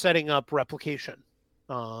 setting up replication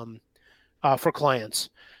for clients,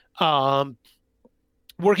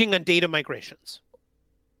 working on data migrations,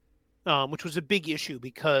 which was a big issue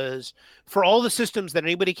because for all the systems that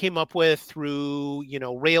anybody came up with through,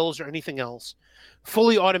 Rails or anything else,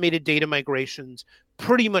 fully automated data migrations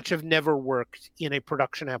pretty much have never worked in a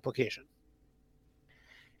production application.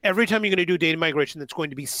 Every time you're going to do data migration that's going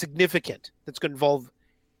to be significant, that's going to involve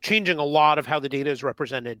changing a lot of how the data is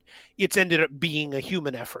represented, it's ended up being a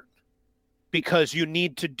human effort. because you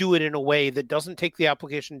need to do it in a way that doesn't take the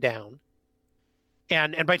application down.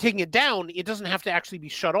 And by taking it down, it doesn't have to actually be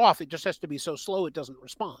shut off. It just has to be so slow it doesn't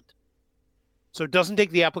respond. So it doesn't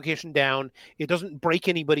take the application down. It doesn't break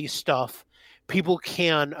anybody's stuff. People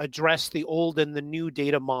can address the old and the new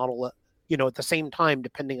data model, at the same time,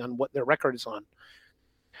 depending on what their record is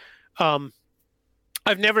on.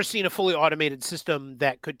 I've never seen a fully automated system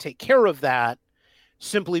that could take care of that,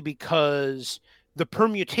 simply because the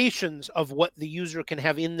permutations of what the user can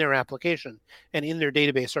have in their application and in their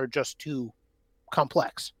database are just too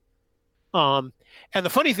complex. And the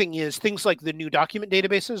funny thing is, things like the new document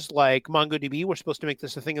databases like MongoDB were supposed to make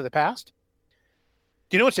this a thing of the past.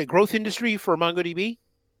 Do you know what's a growth industry for MongoDB?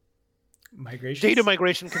 Migration. Data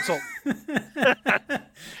migration consultant.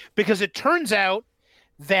 Because it turns out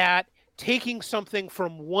that taking something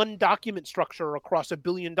from one document structure across a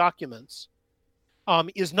billion documents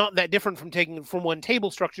is not that different from taking it from one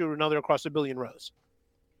table structure to another across a billion rows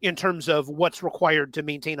in terms of what's required to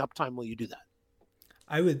maintain uptime while you do that.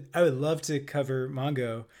 I would love to cover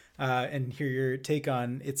Mongo and hear your take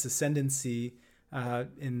on its ascendancy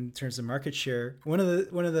in terms of market share. One of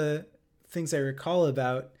the things I recall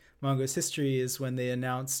about Mongo's history is when they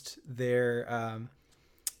announced their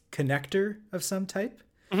connector of some type,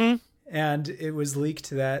 and it was leaked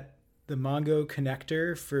that the Mongo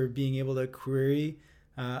connector for being able to query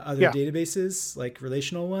other databases, like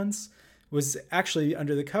relational ones, was actually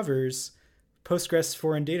under the covers Postgres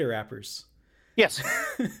foreign data wrappers. Yes.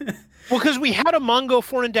 Well, because we had a Mongo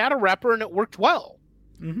foreign data wrapper and it worked well.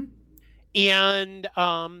 Mm-hmm. And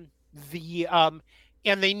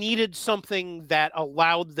and they needed something that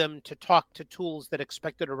allowed them to talk to tools that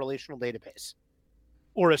expected a relational database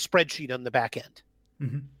or a spreadsheet on the back end.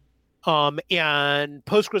 Mm-hmm. And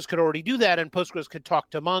Postgres could already do that, and Postgres could talk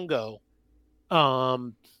to Mongo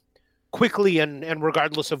quickly and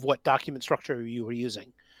regardless of what document structure you were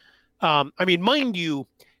using. Mind you,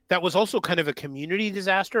 that was also kind of a community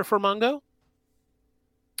disaster for Mongo,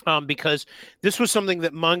 because this was something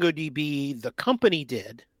that MongoDB, the company,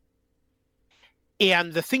 did.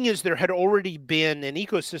 And the thing is, there had already been an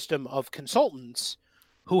ecosystem of consultants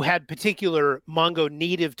who had particular Mongo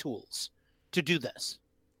native tools to do this.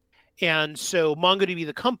 And so MongoDB,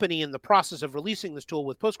 the company, in the process of releasing this tool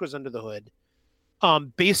with Postgres under the hood,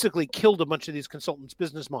 basically killed a bunch of these consultants'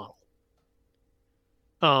 business model.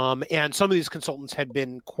 And some of these consultants had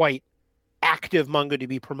been quite active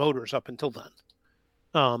MongoDB promoters up until then.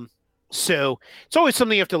 So it's always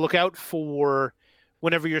something you have to look out for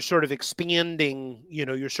whenever you're sort of expanding,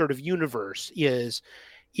 your sort of universe is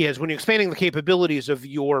when you're expanding the capabilities of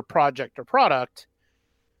your project or product,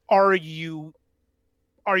 are you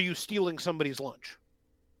stealing somebody's lunch,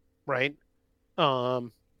 right?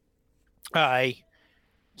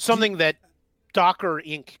 Something that Docker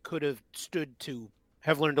Inc. could have stood to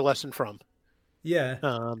have learned a lesson from. Yeah.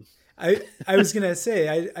 I was going to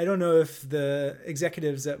say, I don't know if the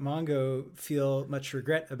executives at Mongo feel much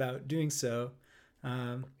regret about doing so.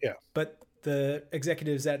 But the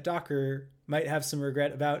executives at Docker might have some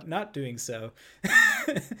regret about not doing so.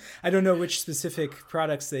 I don't know which specific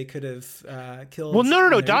products they could have killed. Well,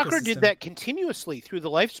 no. Docker did that continuously through the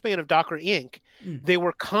lifespan of Docker Inc. They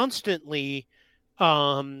were constantly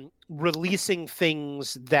releasing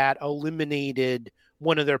things that eliminated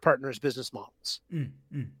one of their partners' business models.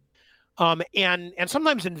 And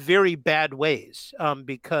sometimes in very bad ways,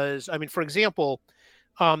 because, for example,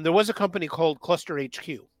 there was a company called Cluster HQ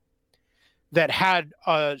that had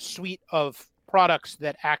a suite of products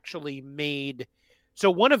that actually made...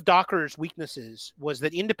 So one of Docker's weaknesses was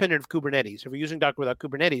that, independent of Kubernetes, if you're using Docker without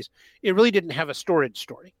Kubernetes, it really didn't have a storage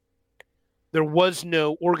story. There was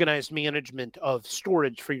no organized management of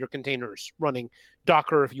storage for your containers running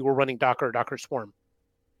Docker if you were running Docker or Docker Swarm.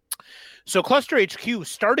 So Cluster HQ,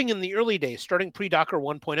 starting in the early days, starting pre-Docker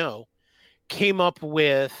 1.0, came up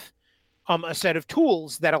with a set of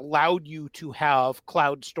tools that allowed you to have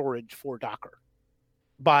cloud storage for Docker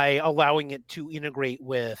by allowing it to integrate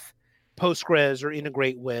with Postgres or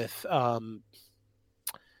integrate with the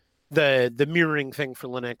mirroring thing for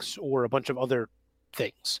Linux or a bunch of other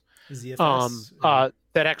things. ZFS,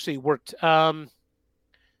 that actually worked. I'm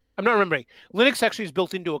not remembering. Linux actually is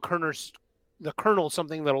built into the kernel,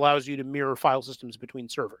 something that allows you to mirror file systems between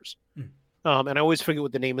servers. And I always forget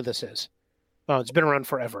what the name of this is. It's been around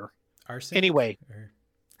forever. Rsync? Anyway,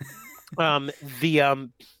 and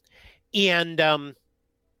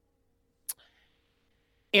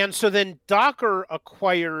so then Docker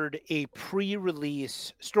acquired a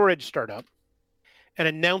pre-release storage startup and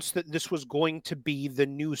announced that this was going to be the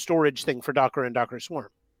new storage thing for Docker and Docker Swarm.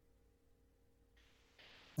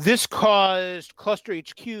 This caused cluster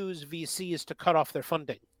HQs, VCs, to cut off their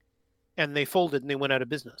funding, and they folded and they went out of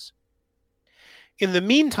business. In the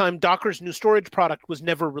meantime, Docker's new storage product was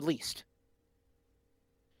never released.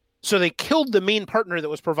 So they killed the main partner that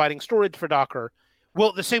was providing storage for Docker, while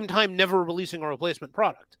at the same time never releasing a replacement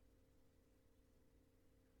product.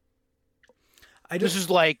 This is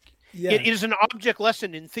like, it is an object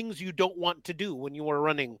lesson in things you don't want to do when you are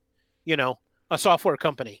running, a software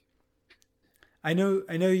company. I know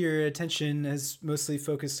your attention has mostly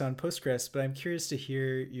focused on Postgres, but I'm curious to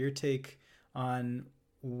hear your take on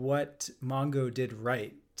what Mongo did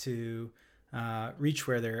right to reach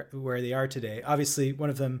where they are today. Obviously, one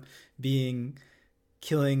of them being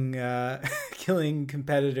killing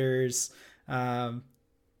competitors.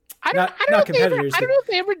 I don't know if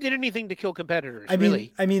they ever did anything to kill competitors. I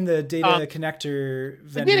mean the data connector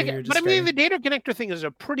vendor. But I mean, the data connector thing is a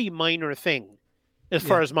pretty minor thing as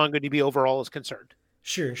far as MongoDB overall is concerned.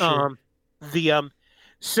 Sure. So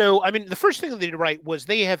I mean, the first thing that they did right was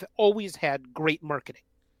they have always had great marketing,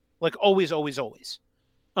 like always.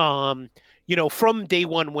 From day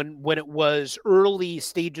one when it was early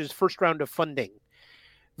stages, first round of funding,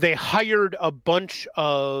 they hired a bunch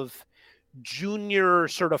of junior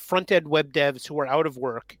sort of front-end web devs who were out of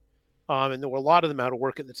work, and there were a lot of them out of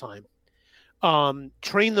work at the time,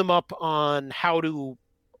 train them up on how to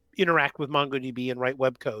interact with MongoDB and write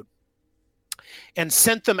web code, and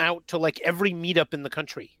sent them out to like every meetup in the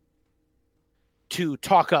country to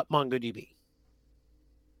talk up MongoDB.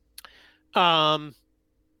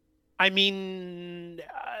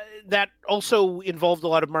 That also involved a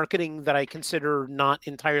lot of marketing that I consider not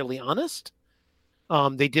entirely honest.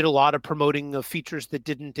 They did a lot of promoting of features that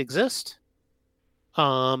didn't exist.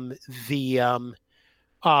 But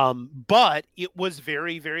it was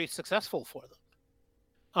very, very successful for them.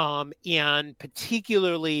 And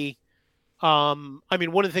particularly, one of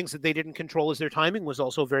the things that they didn't control is their timing was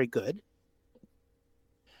also very good.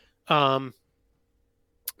 And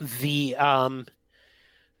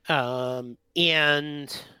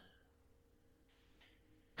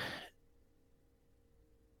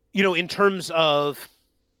in terms of,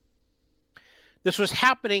 this was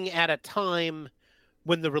happening at a time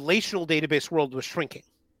when the relational database world was shrinking.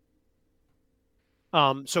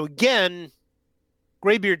 So again,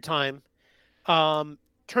 graybeard time,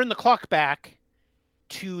 turn the clock back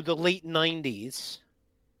to the late 90s.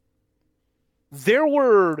 There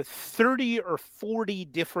were 30 or 40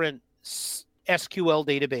 different SQL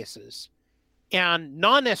databases and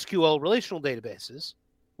non-SQL relational databases,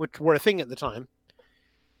 which were a thing at the time,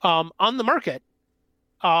 on the market,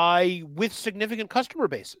 with significant customer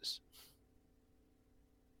bases.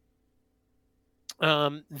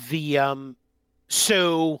 It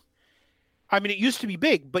used to be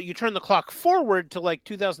big, but you turn the clock forward to like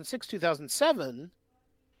 2006, 2007,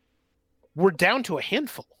 we're down to a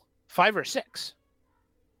handful, 5 or 6.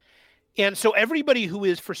 And so everybody who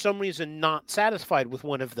is for some reason not satisfied with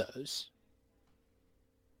one of those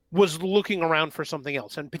was looking around for something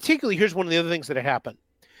else. And particularly, here's one of the other things that had happened.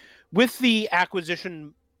 With the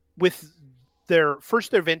acquisition, with their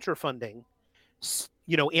venture funding,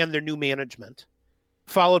 and their new management,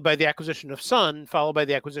 followed by the acquisition of Sun, followed by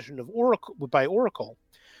the acquisition of Oracle,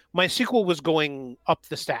 MySQL was going up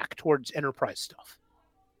the stack towards enterprise stuff.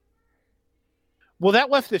 Well, that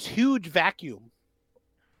left this huge vacuum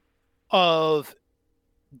of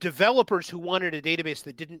developers who wanted a database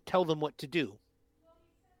that didn't tell them what to do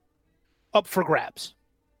up for grabs,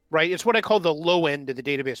 right? It's what I call the low end of the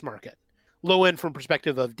database market. Low end from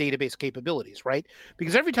perspective of database capabilities, right?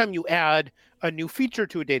 Because every time you add a new feature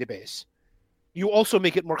to a database, you also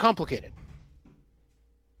make it more complicated.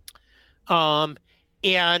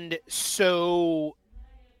 And so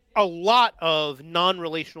a lot of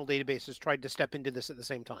non-relational databases tried to step into this at the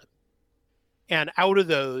same time. And out of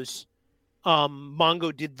those,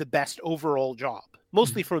 Mongo did the best overall job,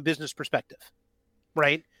 mostly from a business perspective,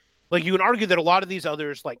 right? Like you can argue that a lot of these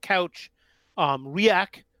others, like Couch,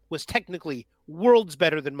 React, was technically worlds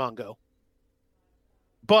better than Mongo,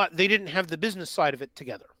 but they didn't have the business side of it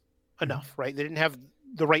together enough, right? They didn't have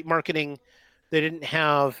the right marketing. They didn't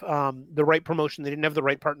have the right promotion. They didn't have the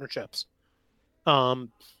right partnerships. And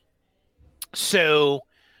that's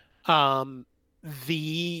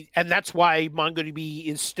why MongoDB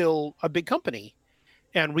is still a big company,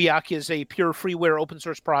 and React is a pure freeware open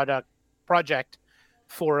source project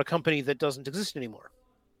for a company that doesn't exist anymore.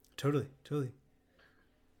 Totally.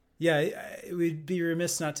 Yeah, it would be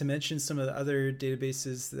remiss not to mention some of the other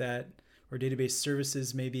databases or database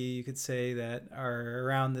services, maybe you could say, that are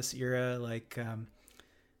around this era. Like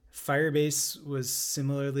Firebase was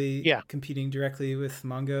similarly competing directly with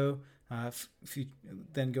Mongo.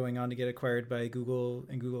 then going on to get acquired by Google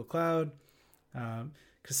and Google Cloud.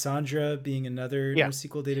 Cassandra being another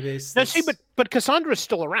NoSQL database. Now, see, but Cassandra is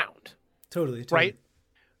still around. Totally. Right?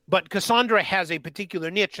 But Cassandra has a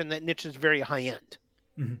particular niche, and that niche is very high end.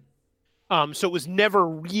 Mm-hmm. So it was never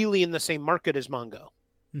really in the same market as Mongo.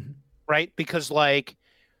 Mm-hmm. Right? Because, like,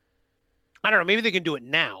 I don't know, maybe they can do it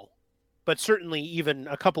now, but certainly even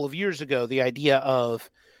a couple of years ago, the idea of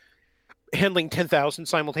handling 10,000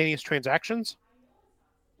 simultaneous transactions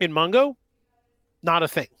in Mongo, not a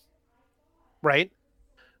thing. Right?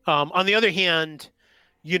 On the other hand,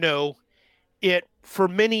 for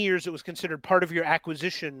many years, it was considered part of your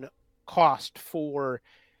acquisition cost for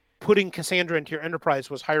putting Cassandra into your enterprise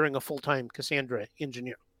was hiring a full-time Cassandra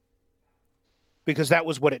engineer, because that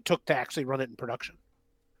was what it took to actually run it in production.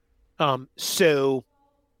 So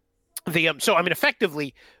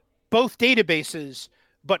effectively, both databases,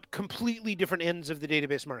 but completely different ends of the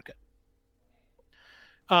database market.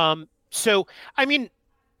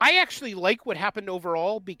 I actually like what happened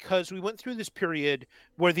overall, because we went through this period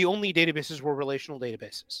where the only databases were relational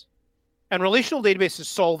databases. And relational databases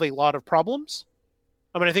solve a lot of problems.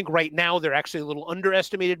 I think right now they're actually a little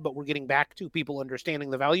underestimated, but we're getting back to people understanding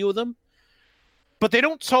the value of them. But they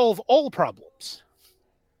don't solve all problems.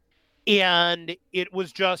 And it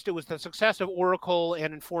was the success of Oracle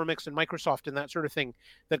and Informix and Microsoft and that sort of thing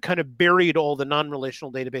that kind of buried all the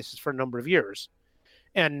non-relational databases for a number of years.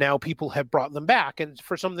 And now people have brought them back. And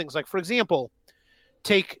for some things, like, for example,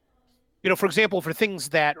 for things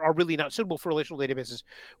that are really not suitable for relational databases,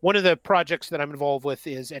 one of the projects that I'm involved with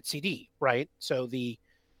is etcd, right? So the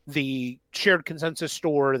shared consensus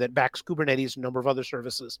store that backs Kubernetes and a number of other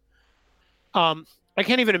services. I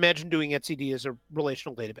can't even imagine doing etcd as a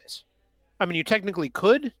relational database. You technically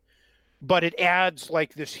could, but it adds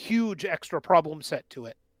like this huge extra problem set to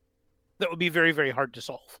it that would be very, very hard to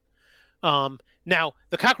solve. Now,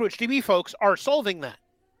 the CockroachDB folks are solving that,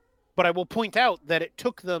 but I will point out that it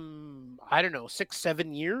took them,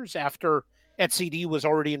 6-7 years after etcd was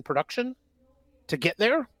already in production to get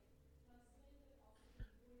there.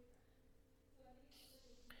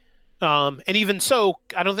 And even so,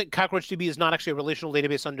 I don't think CockroachDB is not actually a relational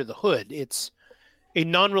database under the hood. It's a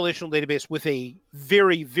non-relational database with a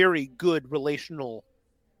very, very good relational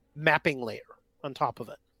mapping layer on top of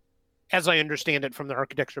it, as I understand it from the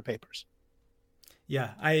architecture papers.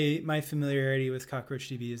 Yeah, my familiarity with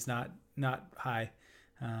CockroachDB is not high.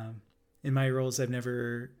 In my roles, I've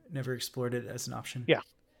never explored it as an option. Yeah.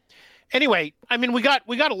 Anyway, we got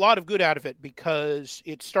a lot of good out of it, because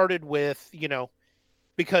it started with,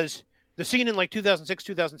 because the scene in like 2006,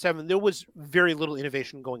 2007, there was very little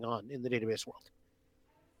innovation going on in the database world.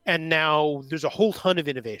 And now there's a whole ton of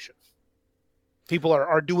innovation. People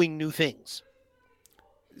are doing new things.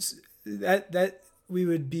 That we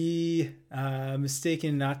would be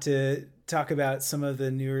mistaken not to talk about some of the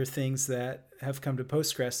newer things that have come to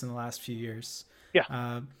Postgres in the last few years.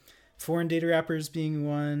 Yeah. Foreign data wrappers being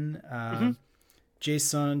one,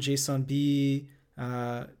 JSON,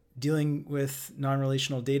 JSONB, dealing with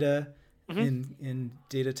non-relational data in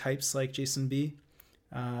data types like JSONB.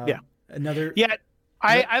 Another. Yeah.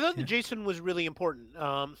 I thought the JSON was really important.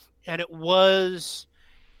 And it was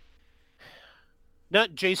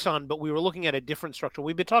not JSON, but we were looking at a different structure.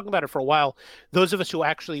 We've been talking about it for a while. Those of us who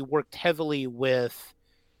actually worked heavily with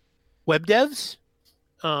web devs,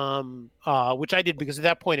 which I did because at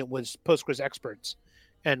that point it was Postgres experts,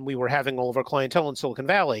 and we were having all of our clientele in Silicon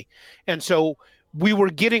Valley. And so we were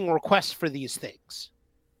getting requests for these things.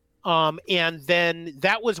 And then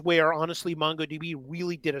that was where, honestly, MongoDB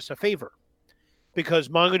really did us a favor, because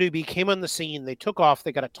MongoDB came on the scene, they took off,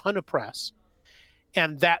 they got a ton of press.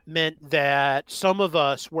 And that meant that some of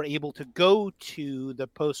us were able to go to the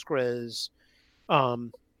Postgres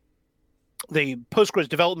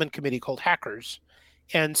development committee called Hackers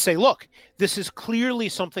and say, look, this is clearly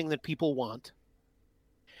something that people want.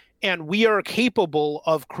 And we are capable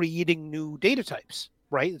of creating new data types,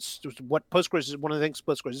 right? It's what Postgres is, one of the things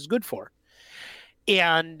Postgres is good for.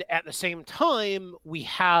 And at the same time, we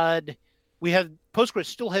had Postgres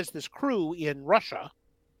still has this crew in Russia,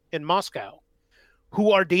 in Moscow,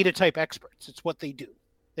 who are data type experts. It's what they do.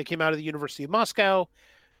 They came out of the University of Moscow.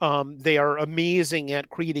 They are amazing at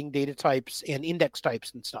creating data types and index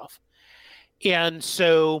types and stuff. And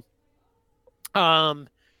so we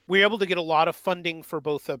were able to get a lot of funding for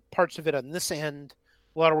both the parts of it on this end,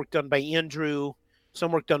 a lot of work done by Andrew,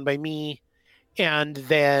 some work done by me. And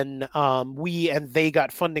then we and they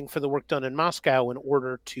got funding for the work done in Moscow in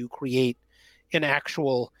order to create an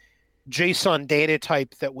actual JSON data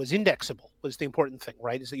type that was indexable, was the important thing,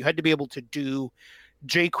 right? Is that you had to be able to do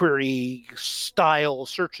jQuery style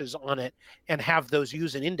searches on it and have those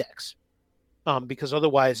use an index, because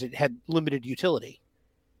otherwise it had limited utility.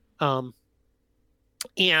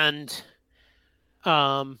 And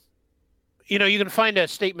you can find a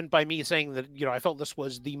statement by me saying that, I felt this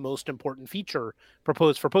was the most important feature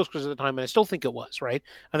proposed for Postgres at the time, and I still think it was, right?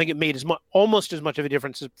 I think it made almost as much of a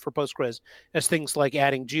difference for Postgres as things like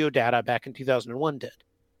adding geodata back in 2001 did.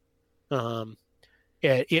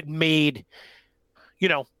 It made,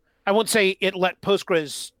 I won't say it let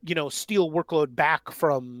Postgres, steal workload back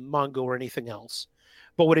from Mongo or anything else.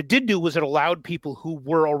 But what it did do was it allowed people who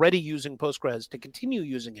were already using Postgres to continue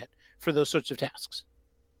using it for those sorts of tasks.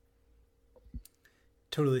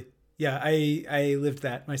 Totally. Yeah, I lived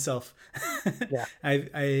that myself. Yeah.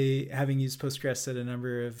 I having used Postgres at a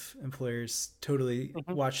number of employers, totally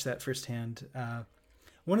watched that firsthand.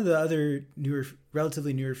 One of the other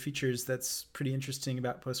relatively newer features that's pretty interesting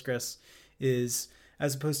about Postgres is,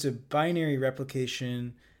 as opposed to binary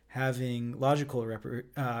replication, having logical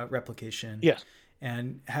replication. Yes.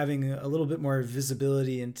 And having a little bit more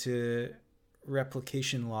visibility into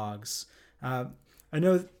replication logs. I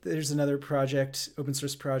know there's another project, open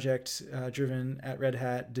source project driven at Red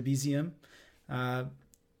Hat, Debezium,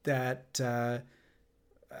 that,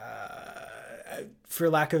 for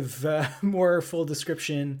lack of more full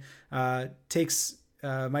description, takes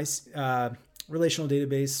my relational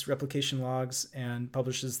database replication logs and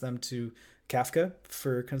publishes them to Kafka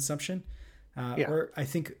for consumption. Or I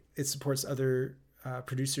think it supports other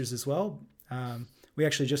producers as well. We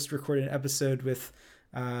actually just recorded an episode with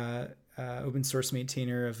open source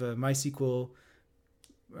maintainer of a MySQL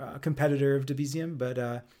competitor of Debezium.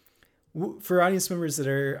 But for audience members that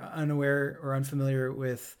are unaware or unfamiliar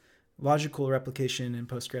with logical replication in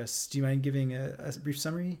Postgres, do you mind giving a brief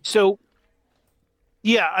summary? So,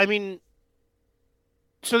 yeah, this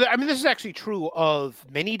is actually true of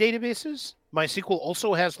many databases. MySQL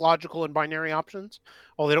also has logical and binary options,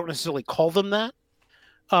 although they don't necessarily call them that.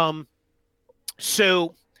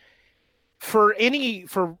 So for any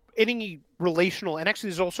relational, and actually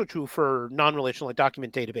this is also true for non-relational like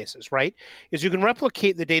document databases, right? Is you can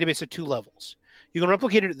replicate the database at two levels. You can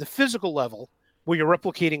replicate it at the physical level where you're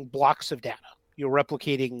replicating blocks of data. You're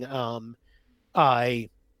replicating,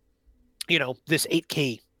 this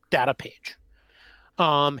 8K data page.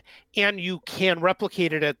 And you can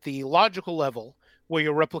replicate it at the logical level where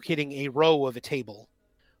you're replicating a row of a table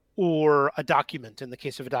or a document in the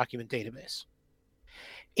case of a document database.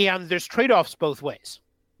 And there's trade-offs both ways,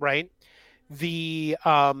 right? The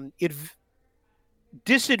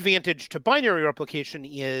disadvantage to binary replication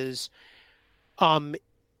is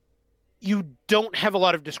you don't have a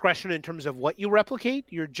lot of discretion in terms of what you replicate.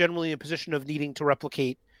 You're generally in a position of needing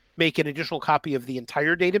to make an additional copy of the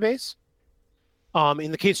entire database.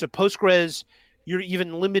 In the case of Postgres, you're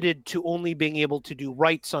even limited to only being able to do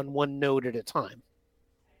writes on one node at a time.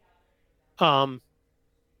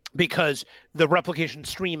 Because the replication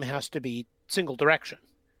stream has to be single direction.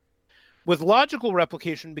 With logical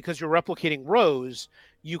replication, because you're replicating rows,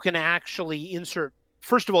 you can actually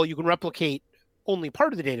first of all, you can replicate only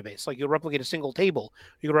part of the database. Like you'll replicate a single table,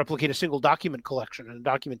 you can replicate a single document collection in a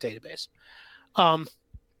document database.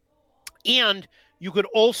 And you could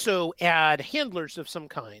also add handlers of some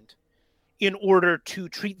kind in order to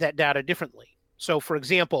treat that data differently. So, for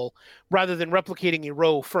example, rather than replicating a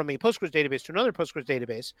row from a Postgres database to another Postgres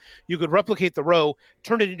database, you could replicate the row,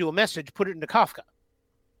 turn it into a message, put it into Kafka.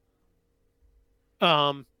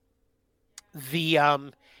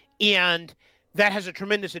 And that has a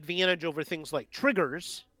tremendous advantage over things like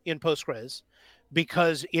triggers in Postgres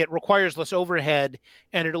because it requires less overhead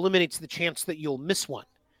and it eliminates the chance that you'll miss one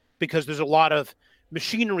because there's a lot of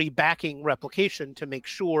machinery backing replication to make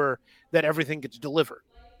sure that everything gets delivered.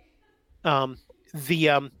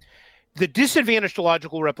 The disadvantage to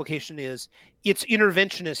logical replication is it's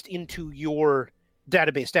interventionist into your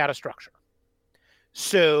database data structure.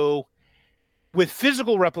 So with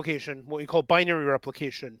physical replication, what we call binary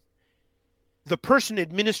replication, the person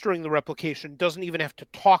administering the replication doesn't even have to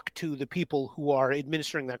talk to the people who are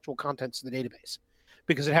administering the actual contents of the database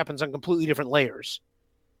because it happens on completely different layers.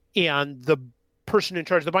 And the person in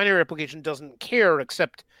charge of the binary replication doesn't care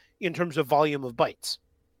except in terms of volume of bytes.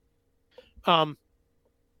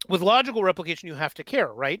 With logical replication, you have to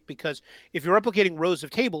care, right? Because if you're replicating rows of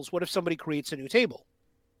tables, what if somebody creates a new table?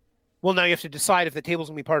 Well, now you have to decide if the table's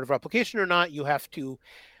going to be part of replication or not. You have to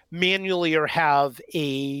manually or have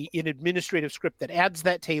an administrative script that adds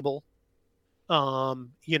that table, and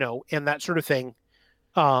that sort of thing.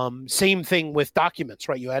 Same thing with documents,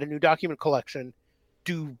 right? You add a new document collection.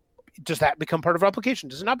 Do does that become part of replication?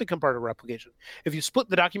 Does it not become part of replication? If you split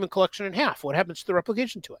the document collection in half, what happens to the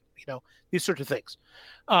replication to it? These sorts of things.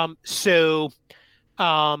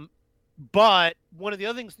 But one of the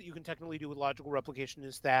other things that you can technically do with logical replication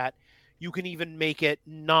is that you can even make it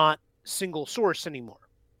not single source anymore.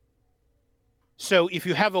 So if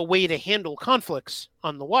you have a way to handle conflicts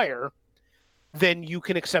on the wire, then you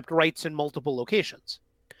can accept writes in multiple locations.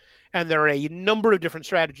 And there are a number of different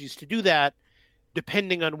strategies to do that,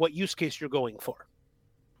 depending on what use case you're going for,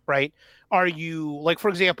 right? Are you, like, for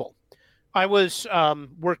example, I was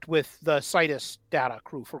worked with the Citus data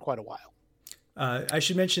crew for quite a while. I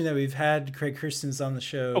should mention that we've had Craig Kirstens on the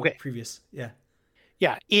show previous. Yeah.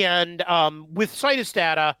 Yeah. And with Citus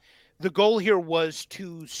data, the goal here was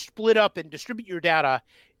to split up and distribute your data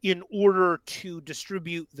in order to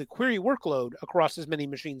distribute the query workload across as many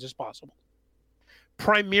machines as possible,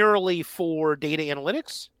 primarily for data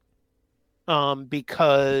analytics,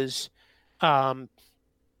 because data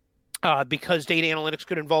analytics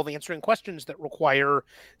could involve answering questions that require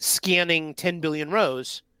scanning 10 billion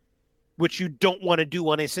rows, which you don't want to do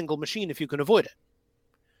on a single machine if you can avoid it.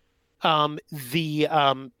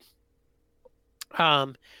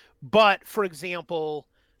 But for example,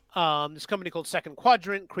 this company called Second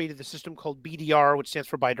Quadrant created the system called BDR, which stands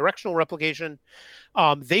for bidirectional replication.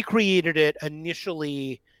 They created it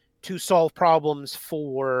initially to solve problems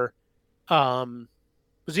for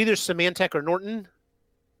was either Symantec or Norton,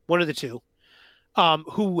 one of the two,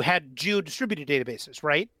 who had geo-distributed databases,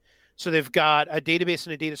 right? So they've got a database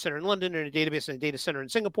in a data center in London, and a database in a data center in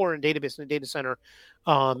Singapore, and a database in a data center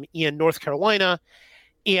in North Carolina.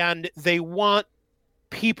 And they want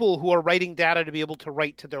people who are writing data to be able to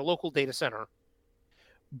write to their local data center,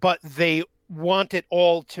 but they want it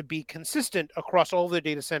all to be consistent across all their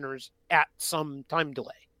data centers at some time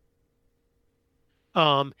delay.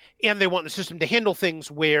 And they want the system to handle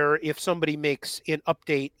things where if somebody makes an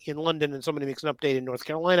update in London and somebody makes an update in North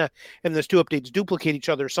Carolina, and those two updates duplicate each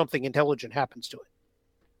other, something intelligent happens to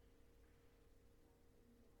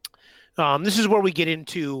it. This is where we get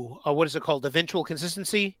into, what is it called? Eventual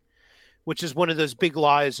consistency, which is one of those big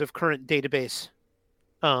lies of current database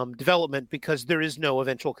development, because there is no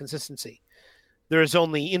eventual consistency. There is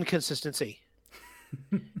only inconsistency.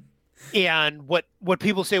 And what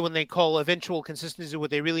people say when they call eventual consistency,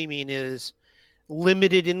 what they really mean is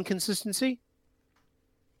limited inconsistency.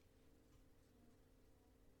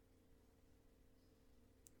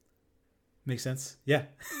 Makes sense. Yeah.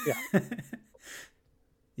 Yeah.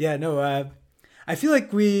 Yeah. No. I feel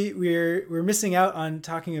like we're missing out on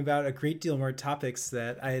talking about a great deal more topics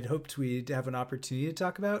that I had hoped we'd have an opportunity to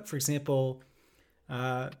talk about. For example,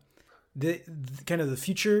 the kind of the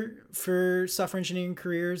future for software engineering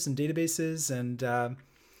careers and databases, and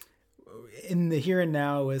in the here and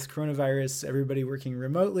now with coronavirus, everybody working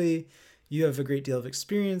remotely. You have a great deal of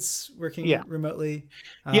experience working remotely.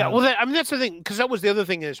 Well, that's the thing, because that was the other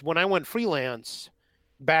thing is when I went freelance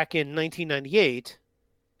back in 1998,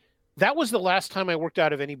 that was the last time I worked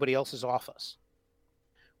out of anybody else's office.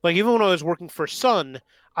 Like, even when I was working for Sun,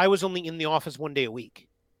 I was only in the office one day a week.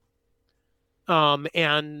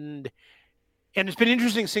 And it's been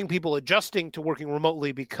interesting seeing people adjusting to working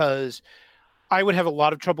remotely, because I would have a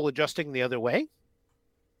lot of trouble adjusting the other way.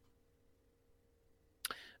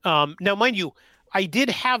 Now, mind you, I did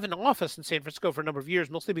have an office in San Francisco for a number of years,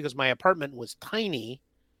 mostly because my apartment was tiny.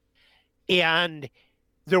 And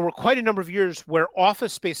there were quite a number of years where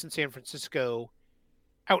office space in San Francisco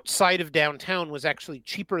outside of downtown was actually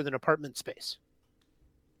cheaper than apartment space.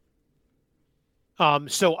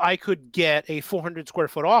 So I could get a 400 square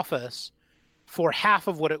foot office for half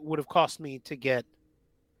of what it would have cost me to get,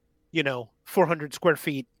 400 square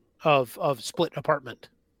feet of split apartment.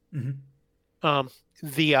 Mm-hmm.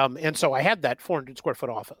 And so I had that 400 square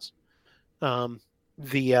foot office. But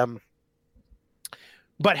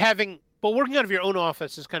working out of your own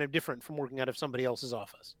office is kind of different from working out of somebody else's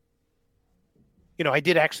office. I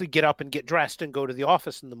did actually get up and get dressed and go to the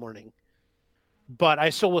office in the morning, but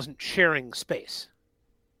I still wasn't sharing space.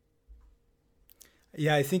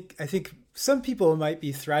 Yeah, I think some people might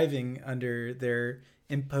be thriving under their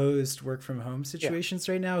imposed work from home situations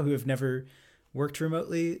right now, who have never worked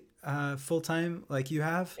remotely full time like you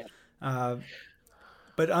have. Yeah.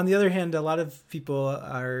 But on the other hand, a lot of people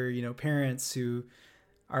are, parents who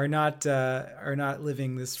are not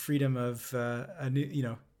living this freedom of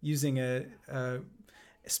using a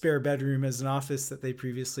spare bedroom as an office that they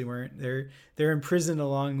previously weren't. They're imprisoned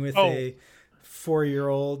along with a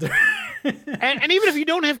 4-year-old. and even if you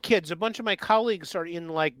don't have kids, a bunch of my colleagues are in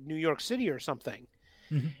like New York City or something.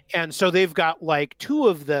 Mm-hmm. And so they've got like two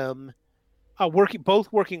of them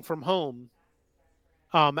both working from home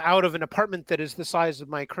out of an apartment that is the size of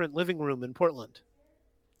my current living room in Portland.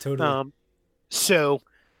 Totally. So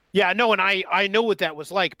yeah, no, and I know what that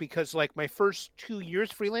was like, because like my first 2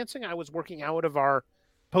 years freelancing, I was working out of our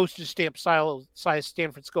postage stamp size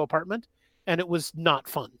San Francisco apartment, and it was not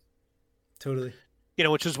fun. Totally.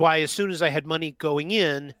 Which is why as soon as I had money going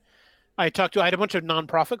in, I had a bunch of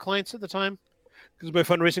nonprofit clients at the time because of my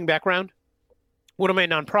fundraising background. One of my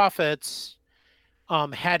nonprofits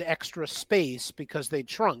had extra space because they'd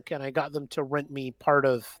shrunk, and I got them to rent me part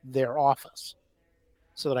of their office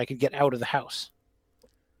so that I could get out of the house.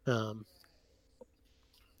 So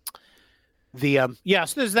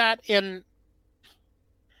there's that. And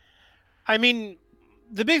I mean,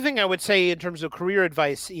 the big thing I would say in terms of career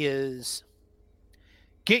advice is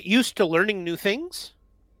get used to learning new things,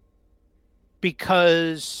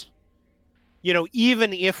 because,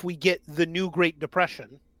 even if we get the new Great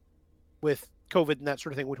Depression with COVID and that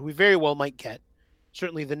sort of thing, which we very well might get,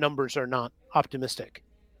 certainly the numbers are not optimistic.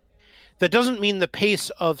 That doesn't mean the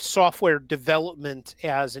pace of software development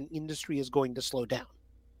as an industry is going to slow down,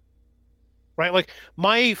 right? Like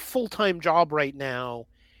my full-time job right now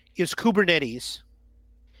is Kubernetes,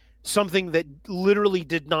 something that literally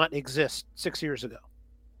did not exist 6 years ago.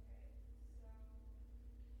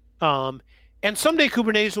 And someday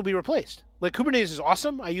Kubernetes will be replaced. Like Kubernetes is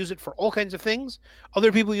awesome. I use it for all kinds of things.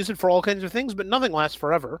 Other people use it for all kinds of things, but nothing lasts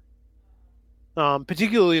forever.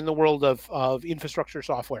 Particularly in the world of infrastructure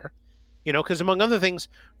software, because among other things,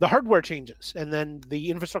 the hardware changes, and then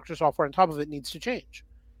the infrastructure software on top of it needs to change.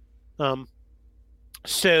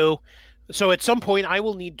 So at some point, I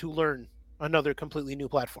will need to learn another completely new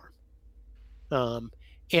platform.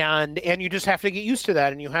 And you just have to get used to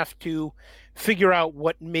that, and you have to figure out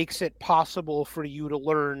what makes it possible for you to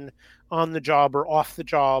learn on the job or off the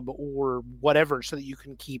job or whatever, so that you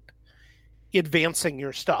can keep advancing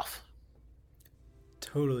your stuff.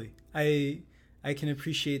 Totally. I can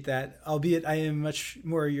appreciate that, albeit I am much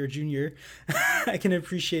more your junior. I can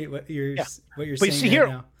appreciate what you're saying see, right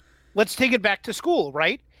now. Let's take it back to school,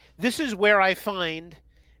 right? This is where I find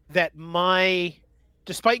that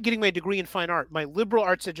despite getting my degree in fine art, my liberal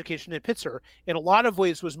arts education at Pitzer in a lot of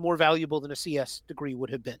ways was more valuable than a CS degree would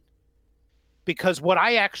have been. Because what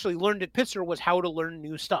I actually learned at Pitzer was how to learn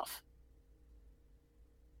new stuff,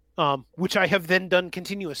 which I have then done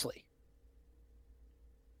continuously.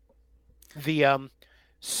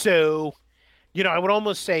 So, I would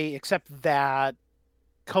almost say, except that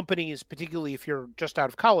companies, particularly if you're just out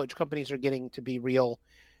of college, companies are getting to be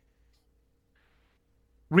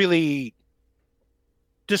really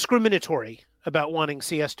discriminatory about wanting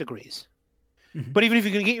CS degrees. Mm-hmm. But even if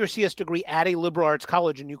you can get your CS degree at a liberal arts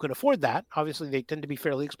college and you can afford that, obviously they tend to be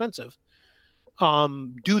fairly expensive,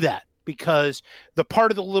 do that. Because the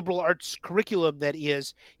part of the liberal arts curriculum that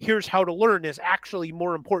is, here's how to learn, is actually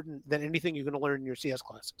more important than anything you're going to learn in your CS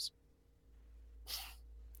classes.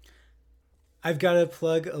 I've got to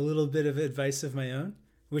plug a little bit of advice of my own,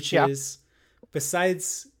 which is,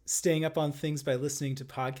 besides staying up on things by listening to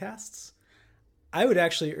podcasts, I would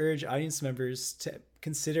actually urge audience members to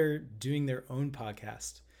consider doing their own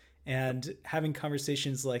podcast and having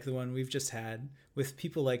conversations like the one we've just had with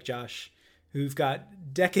people like Josh, who've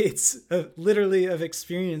got decades of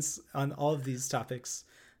experience on all of these topics.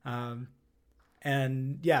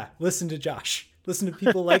 And yeah, listen to Josh. Listen to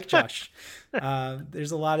people like Josh.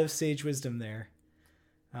 There's a lot of sage wisdom there.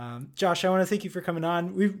 Josh, I want to thank you for coming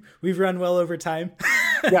on. We've run well over time.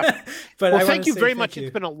 Yeah. But thank you very much.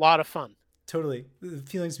 It's been a lot of fun. Totally. The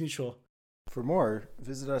feeling's mutual. For more,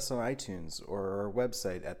 visit us on iTunes or our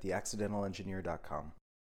website at theaccidentalengineer.com.